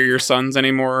to hire your sons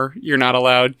anymore. You're not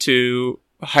allowed to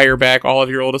hire back all of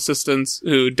your old assistants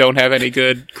who don't have any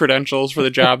good credentials for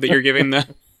the job that you're giving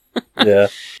them. Yeah.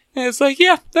 And it's like,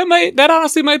 yeah, that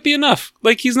honestly might be enough.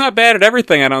 Like, he's not bad at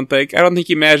everything, I don't think. I don't think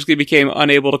he magically became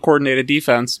unable to coordinate a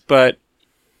defense, but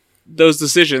those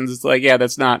decisions, it's like, yeah,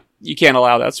 you can't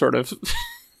allow that sort of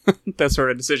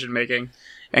decision making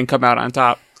and come out on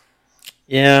top.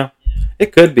 Yeah,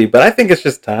 it could be, but I think it's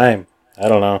just time. I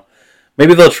don't know.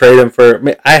 Maybe they'll trade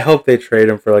him I hope they trade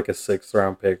him for like a 6th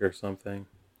round pick or something.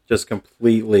 Just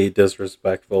completely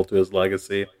disrespectful to his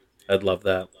legacy. I'd love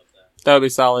that. That would be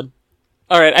solid.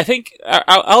 All right, I think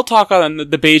I'll talk on the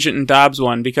Bagent and Dobbs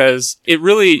one because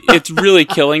it's really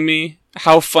killing me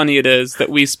how funny it is that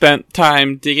we spent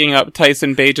time digging up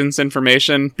Tyson Bagent's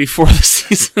information before the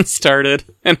season started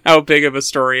and how big of a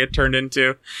story it turned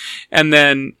into. And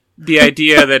then the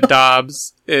idea that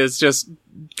Dobbs is just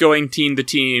going team to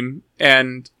team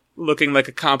and looking like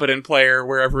a competent player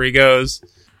wherever he goes.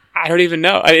 I don't even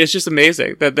know. It's just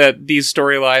amazing that these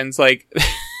storylines, like,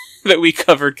 that we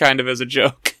covered kind of as a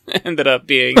joke ended up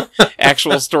being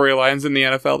actual storylines in the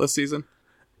NFL this season.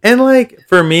 And, like,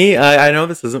 for me, I know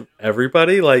this isn't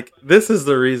everybody. Like, this is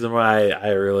the reason why I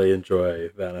really enjoy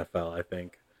the NFL, I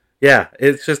think. Yeah,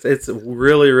 it's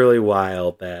really, really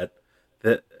wild that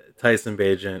Tyson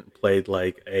Bagent played,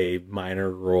 like, a minor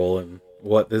role in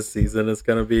what this season is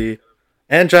going to be.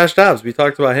 And Josh Dobbs, we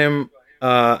talked about him,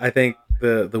 I think,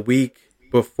 the week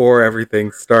before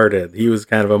everything started. He was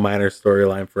kind of a minor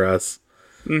storyline for us.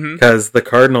 Because the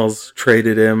Cardinals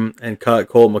traded him and cut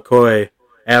Colt McCoy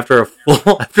after a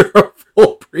full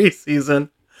preseason.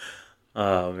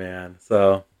 Oh man.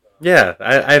 So yeah,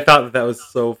 I thought that was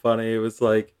so funny. It was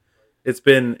like it's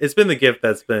been the gift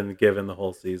that's been given the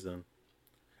whole season.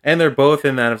 And they're both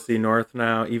in the NFC North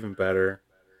now, even better.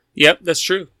 Yep, that's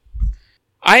true.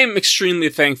 I am extremely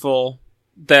thankful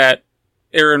that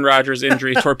Aaron Rodgers'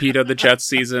 injury torpedoed the Jets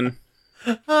season.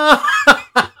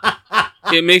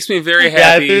 It makes me very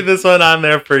happy. Yeah, I threw this one on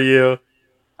there for you.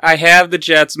 I have the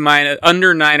Jets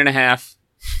under 9.5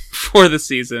 for the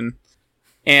season.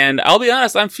 And I'll be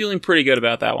honest, I'm feeling pretty good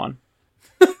about that one.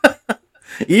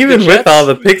 Even with all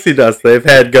the pixie dust they've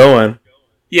had going.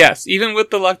 Yes, even with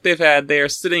the luck they've had, they are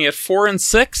sitting at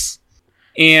 4-6.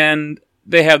 And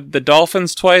they have the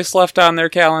Dolphins twice left on their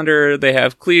calendar. They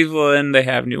have Cleveland. They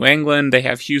have New England. They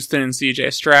have Houston and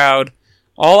CJ Stroud.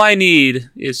 All I need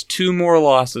is 2 more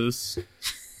losses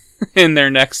in their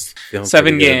next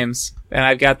 7 games, and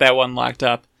I've got that one locked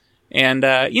up. And,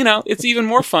 it's even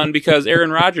more fun because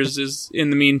Aaron Rodgers is, in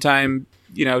the meantime,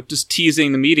 just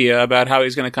teasing the media about how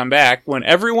he's going to come back when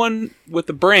everyone with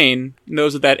the brain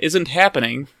knows that isn't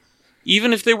happening.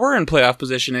 Even if they were in playoff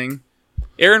positioning,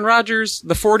 Aaron Rodgers,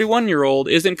 the 41-year-old,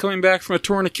 isn't coming back from a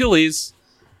torn Achilles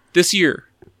this year.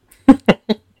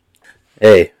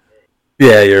 Hey.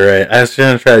 Yeah, you're right. I was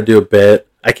going to try to do a bit.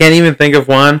 I can't even think of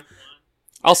one.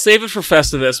 I'll save it for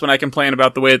Festivus when I complain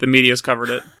about the way that the media's covered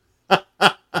it.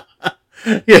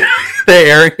 Yeah, the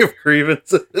airing of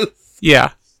grievances.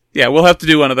 Yeah, we'll have to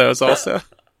do one of those also.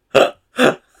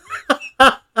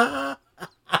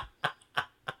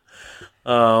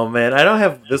 Oh, man, I don't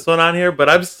have this one on here, but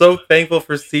I'm so thankful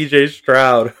for C.J.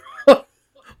 Stroud.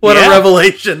 What a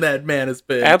revelation that man has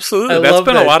been. Absolutely, that's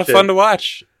been a lot of fun to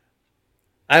watch.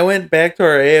 I went back to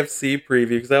our AFC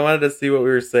preview because I wanted to see what we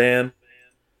were saying.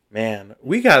 Man,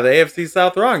 we got the AFC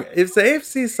South wrong. Is the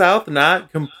AFC South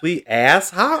not complete ass?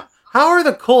 How are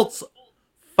the Colts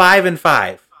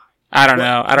 5-5? I don't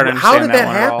know. I don't understand. How did that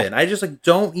happen? I just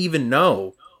don't even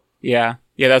know. Yeah,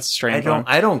 that's a strange one.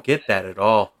 I don't get that at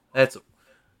all. That's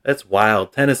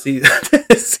wild. Tennessee's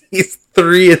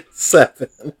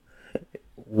 3-7.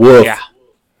 Woof. Yeah,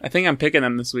 I think I'm picking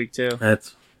them this week too.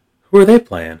 Who are they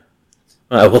playing?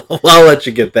 I'll let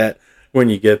you get that when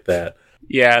you get that.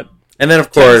 Yeah. And then,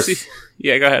 of course...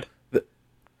 Yeah, go ahead. I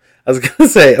was going to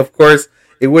say, of course,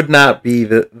 it would not be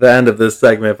the end of this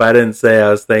segment if I didn't say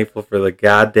I was thankful for the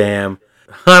goddamn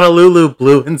Honolulu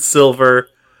blue and silver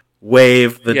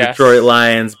wave, the Detroit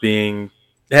Lions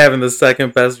having the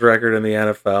second best record in the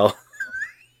NFL.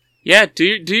 Yeah, do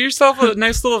yourself a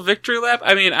nice little victory lap.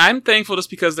 I mean, I'm thankful just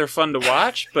because they're fun to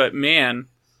watch, but man,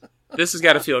 this has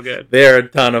got to feel good. They're a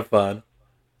ton of fun.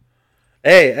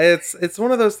 Hey, it's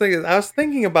one of those things. I was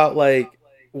thinking about why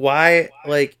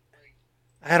I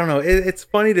don't know. It's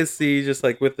funny to see just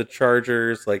with the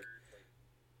Chargers.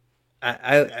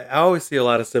 I always see a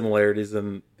lot of similarities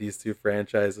in these two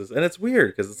franchises, and it's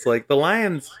weird because it's the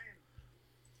Lions.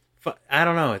 I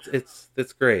don't know.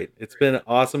 It's great. It's been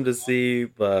awesome to see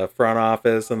the front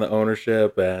office and the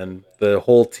ownership and the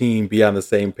whole team be on the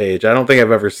same page. I don't think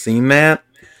I've ever seen that.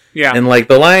 Yeah. And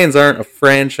the Lions aren't a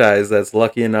franchise that's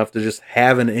lucky enough to just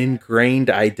have an ingrained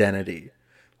identity.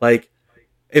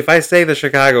 If I say the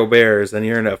Chicago Bears and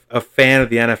you're a fan of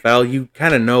the NFL, you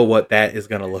kind of know what that is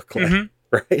going to look like,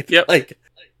 right? Yep.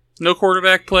 No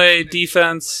quarterback play,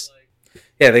 defense.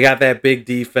 Yeah, they got that big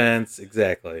defense,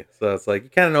 exactly. So it's you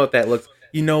kind of know what that looks.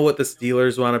 You know what the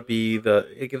Steelers want to be.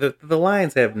 The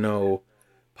Lions have no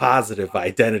positive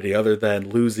identity other than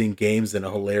losing games in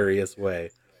a hilarious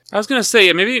way. I was going to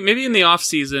say, maybe in the off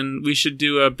season we should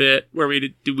do a bit where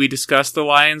we discuss the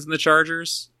Lions and the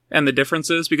Chargers and the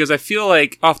differences, because I feel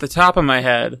off the top of my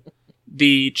head,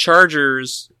 the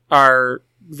Chargers are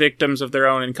victims of their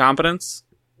own incompetence,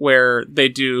 where they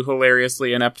do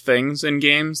hilariously inept things in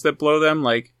games that blow them,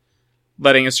 like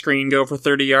letting a screen go for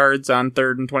 30 yards on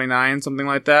 3rd and 29, something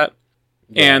like that.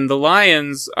 Yeah. And the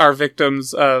Lions are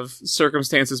victims of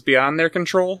circumstances beyond their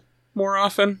control more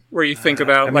often, where you think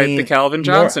about the Calvin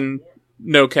Johnson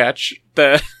no catch,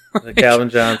 the Calvin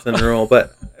Johnson rule.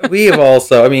 But we have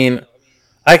also,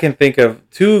 I can think of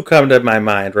two come to my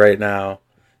mind right now.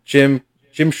 Jim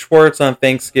Schwartz on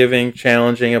Thanksgiving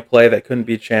challenging a play that couldn't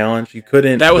be challenged. You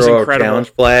couldn't throw a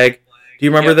challenge flag. Do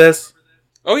you remember this?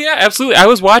 Oh, yeah, absolutely. I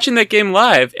was watching that game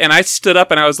live, and I stood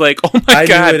up and I was like, oh my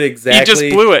God, he just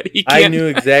blew it. I knew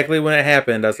exactly when it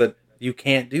happened. I said, you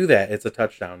can't do that. It's a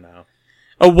touchdown now.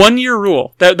 A 1-year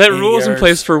rule. That rule is in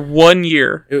place for 1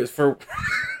 year. It was for...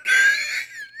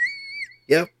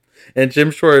 Yep. And Jim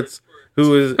Schwartz,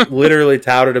 who was literally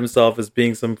touted himself as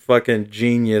being some fucking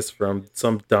genius from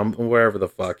some dumb... wherever the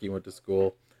fuck he went to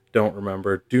school. Don't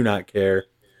remember. Do not care.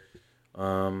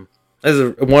 This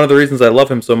is one of the reasons I love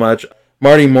him so much.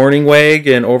 Marty Morningweg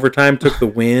in overtime took the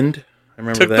wind. I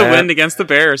remember that. Took the wind against the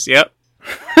Bears, yep.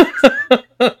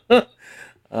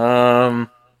 Oh,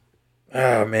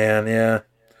 man, yeah.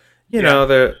 You know,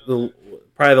 the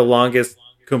probably the longest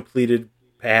completed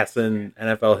pass in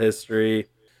NFL history.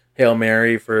 Hail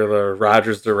Mary for the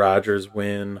Rodgers to Rodgers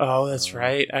win. Oh, that's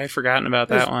right. I've forgotten about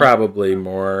that one. There's probably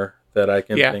more that I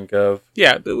can think of.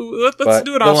 Yeah, let's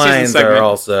do an off-season segment.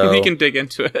 Also, we can dig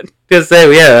into it. Just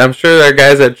say, yeah, I'm sure there are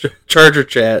guys at Charger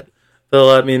Chat. They'll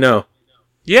let me know.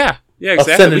 Yeah,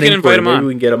 exactly. We can invite them on. Maybe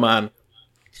we can get them on.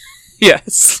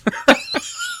 Yes.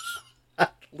 I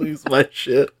lose my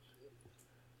shit.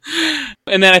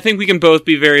 And then I think we can both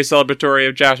be very celebratory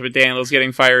of Josh McDaniels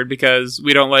getting fired, because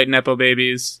we don't like Nepo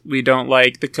babies. We don't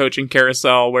like the coaching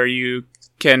carousel where you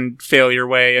can fail your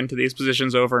way into these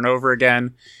positions over and over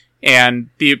again. And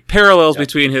the parallels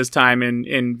between his time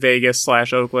in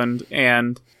Vegas/Oakland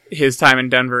and his time in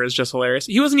Denver is just hilarious.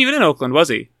 He wasn't even in Oakland, was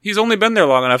he? He's only been there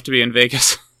long enough to be in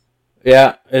Vegas.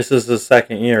 Yeah, this is his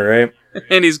second year, right?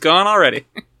 And he's gone already.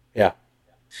 Yeah.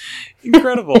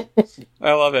 Incredible.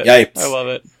 I love it. Yipes. I love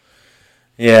it.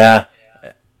 Yeah.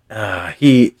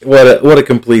 What a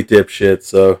complete dipshit,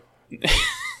 so...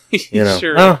 You know,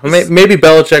 Sure maybe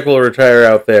Belichick will retire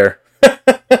out there.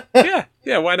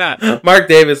 Yeah, why not? Mark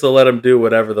Davis will let him do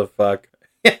whatever the fuck.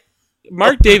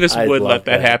 Mark Davis would let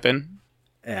that happen.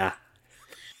 Yeah.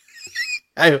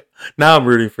 Now I'm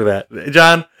rooting for that.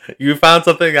 John, you found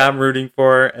something I'm rooting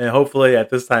for, and hopefully at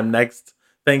this time next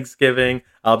Thanksgiving,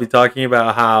 I'll be talking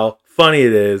about how funny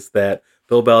it is that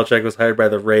Bill Belichick was hired by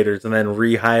the Raiders and then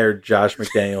rehired Josh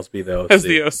McDaniels to be the OC. As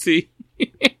the OC.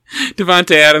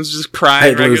 Devontae Adams just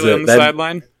crying regularly on the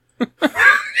sideline.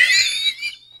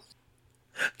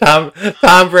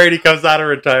 Tom Brady comes out of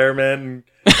retirement and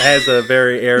has a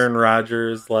very Aaron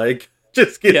Rodgers,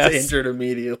 just gets injured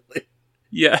immediately.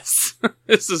 Yes.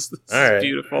 This is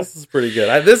beautiful. This is pretty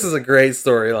good. This is a great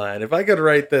storyline. If I could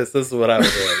write this is what I would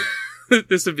write.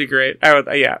 This would be great.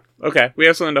 Yeah. Okay. We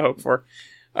have something to hope for.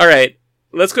 All right.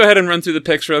 Let's go ahead and run through the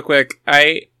picks real quick.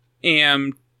 I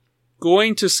am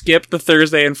going to skip the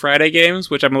Thursday and Friday games,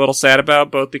 which I'm a little sad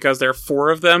about, both because there are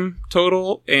 4 of them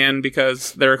total and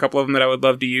because there are a couple of them that I would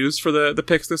love to use for the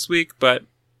picks this week. But,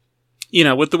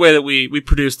 with the way that we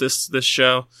produce this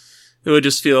show, it would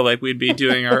just feel like we'd be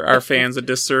doing our fans a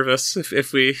disservice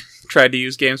if we tried to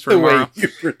use games for tomorrow. The way you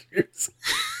produce.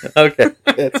 Okay,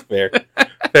 that's fair.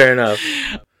 Fair enough.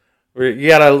 You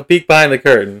gotta peek behind the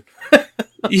curtain.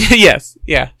 Yes,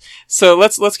 yeah. So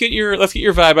let's get your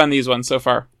vibe on these ones so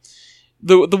far.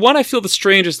 The one I feel the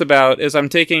strangest about is I'm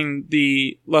taking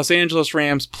the Los Angeles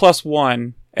Rams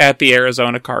 +1 at the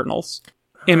Arizona Cardinals.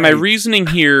 And my reasoning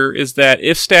here is that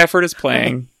if Stafford is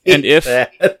playing, and if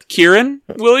Kyren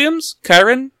Williams?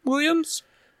 Kyren,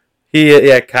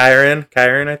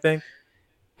 I think.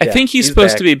 I think he's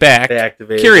supposed to be back. They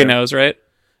activated Kyren him. knows, right?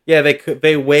 Yeah,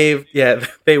 they waived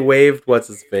what's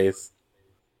his face.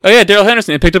 Oh yeah, Darrell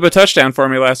Henderson. He picked up a touchdown for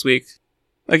me last week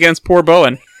against poor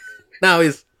Bowen. Now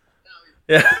he's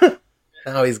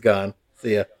gone.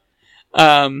 See ya.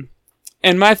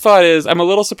 And my thought is, I'm a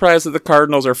little surprised that the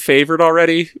Cardinals are favored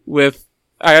already.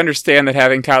 I understand that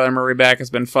having Kyler Murray back has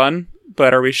been fun,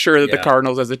 but are we sure that the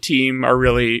Cardinals as a team are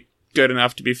really good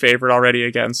enough to be favored already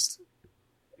against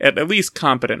at least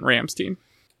competent Rams team?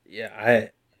 Yeah,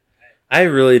 I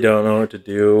really don't know what to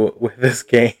do with this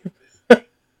game.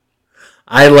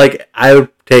 I would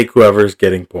take whoever's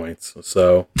getting points.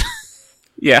 So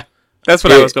yeah, that's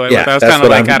what I was going with. I was kind of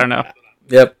like, I don't know.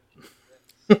 Yep.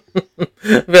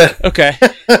 But, okay.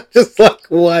 Just like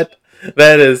what?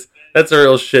 That's a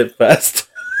real shit fest.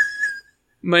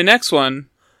 My next one,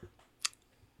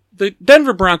 the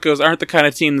Denver Broncos aren't the kind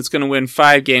of team that's going to win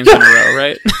 5 games in a row,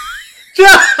 right?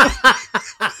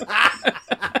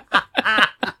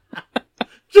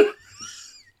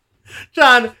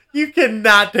 John, you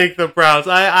cannot take the Browns.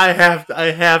 I have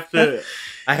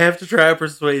to try to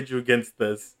persuade you against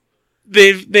this.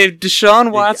 They've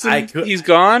Deshaun Watson. He's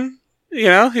gone.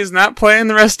 He's not playing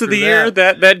the rest of the year.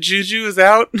 That juju is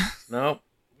out. No.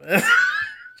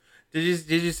 Did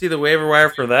you see the waiver wire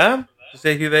for them?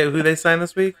 Did you say who they signed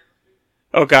this week?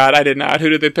 Oh God, I did not. Who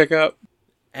did they pick up?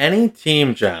 Any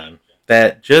team, John,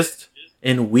 that just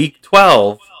in week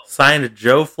 12 signed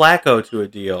Joe Flacco to a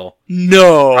deal.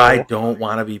 No, I don't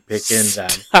want to be picking them.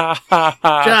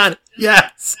 John,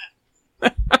 yes.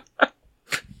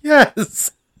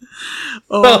 Yes.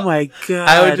 Oh my God.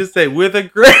 I would just say with a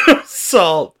grain of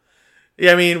salt.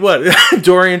 Yeah, I mean, what?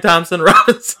 Dorian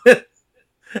Thompson-Robinson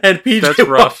and PJ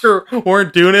Walker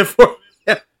weren't doing it for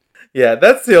you. Yeah,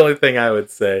 that's the only thing I would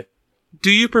say.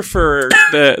 Do you prefer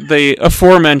the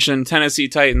aforementioned Tennessee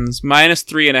Titans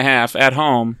 -3.5 at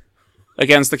home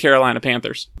against the Carolina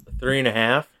Panthers?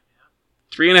 3.5?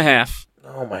 3.5.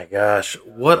 Oh my gosh.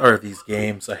 What are these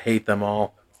games? I hate them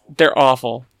all. They're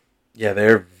awful. Yeah,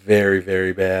 they're very,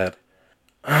 very bad.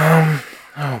 Oh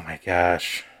my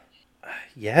gosh.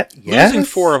 Yes? Losing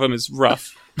 4 of them is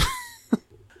rough.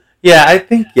 Yeah, I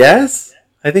think yes.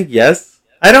 I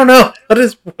don't know. I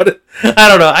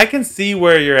don't know. I can see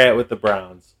where you're at with the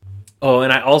Browns. Oh,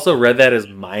 and I also read that as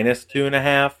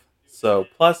 -2.5. So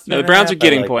plus. No, the Browns are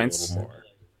getting points.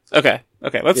 Okay.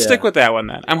 Let's stick with that one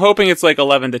then. I'm hoping it's like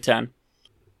 11-10.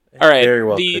 All right. Very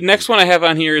well the next one I have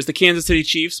on here is the Kansas City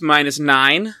Chiefs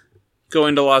 -9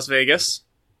 going to Las Vegas.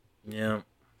 Yeah.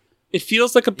 It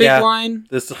feels like a big line.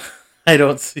 I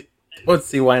don't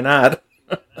see why not.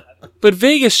 But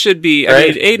Vegas should be. I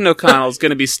Right? mean, Aiden O'Connell's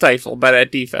going to be stifled by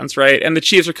that defense, right? And the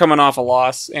Chiefs are coming off a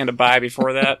loss and a bye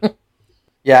before that.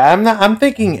 Yeah, I'm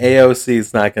thinking AOC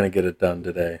is not going to get it done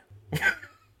today.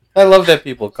 I love that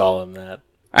people call him that.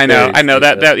 I know. Very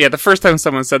That. Yeah, the first time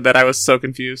someone said that, I was so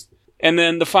confused. And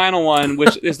then the final one,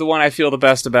 which is the one I feel the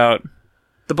best about,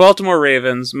 the Baltimore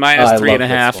Ravens minus I 3.5,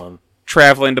 love this one.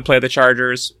 traveling to play the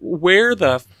Chargers. Where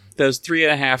does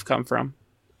 3.5 come from?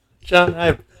 John,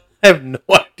 I have no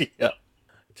idea.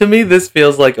 To me, this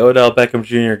feels like Odell Beckham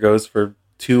Jr. goes for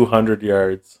 200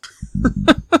 yards.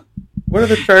 What are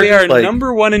the Chargers They are like?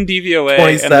 number 1 in DVOA,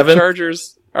 27th? and the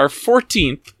Chargers are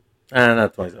 14th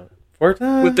Not 27.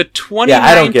 14? with the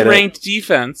I don't 29th get it. ranked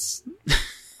defense.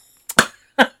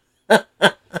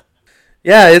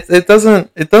 Yeah, it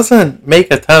doesn't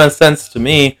make a ton of sense to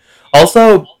me.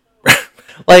 Also,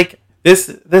 like this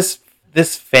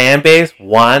fan base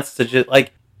wants to just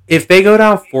like if they go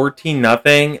down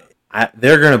 14-0,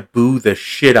 they're gonna boo the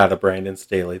shit out of Brandon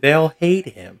Staley. They all hate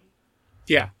him.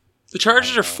 Yeah. The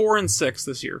Chargers are 4-6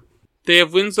 this year. They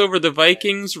have wins over the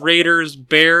Vikings, Raiders,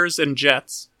 Bears, and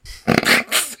Jets.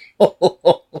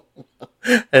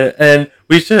 And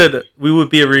we would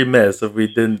be remiss if we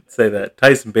didn't say that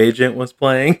Tyson Bagent was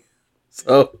playing.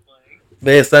 So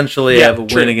they essentially have a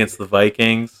win against the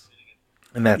Vikings,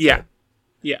 and that's it.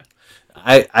 Yeah.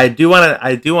 I do want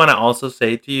to also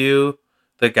say to you,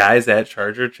 the guys at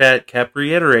Charger Chat kept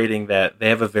reiterating that they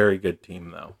have a very good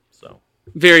team, though. So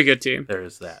Very good team. there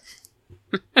is that.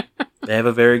 They have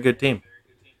a very good team.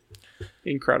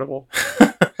 Incredible.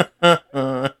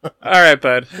 All right,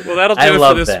 bud. Well, that'll do I it for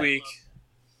love this that. week.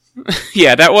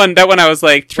 Yeah, that one I was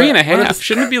like 3.5. What is-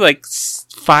 Shouldn't it be like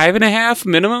 5.5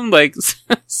 minimum? Like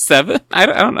 7? I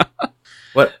don't know.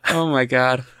 What? Oh my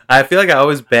god. I feel like I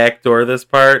always backdoor this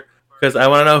part because I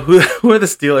want to know who are the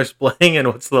Steelers playing and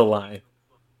what's the line.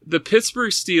 The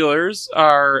Pittsburgh Steelers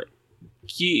are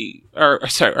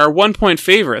 1-point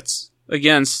favorites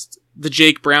against the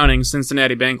Jake Browning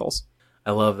Cincinnati Bengals.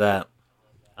 I love that.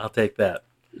 I'll take that.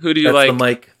 Who do you That's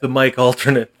like? the Mike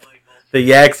alternate, the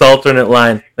Yax alternate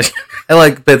line. I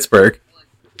like Pittsburgh.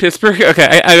 Pittsburgh?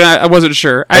 Okay, I wasn't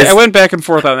sure. I went back and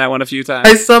forth on that one a few times.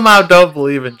 I somehow don't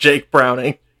believe in Jake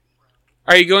Browning.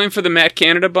 Are you going for the Matt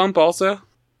Canada bump also?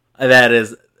 That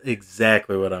is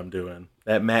exactly what I'm doing.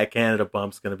 That Matt Canada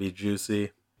bump's going to be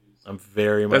juicy. I'm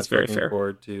very much looking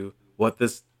forward to what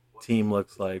this team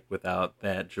looks like without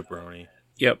that jabroni.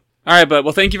 Yep. All right, bud.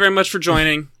 Well, thank you very much for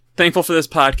joining. Thankful for this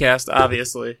podcast,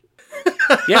 obviously.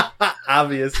 Yeah.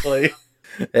 Obviously.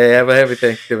 Hey, have a happy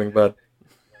Thanksgiving, bud.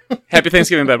 Happy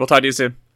Thanksgiving, bud. We'll talk to you soon.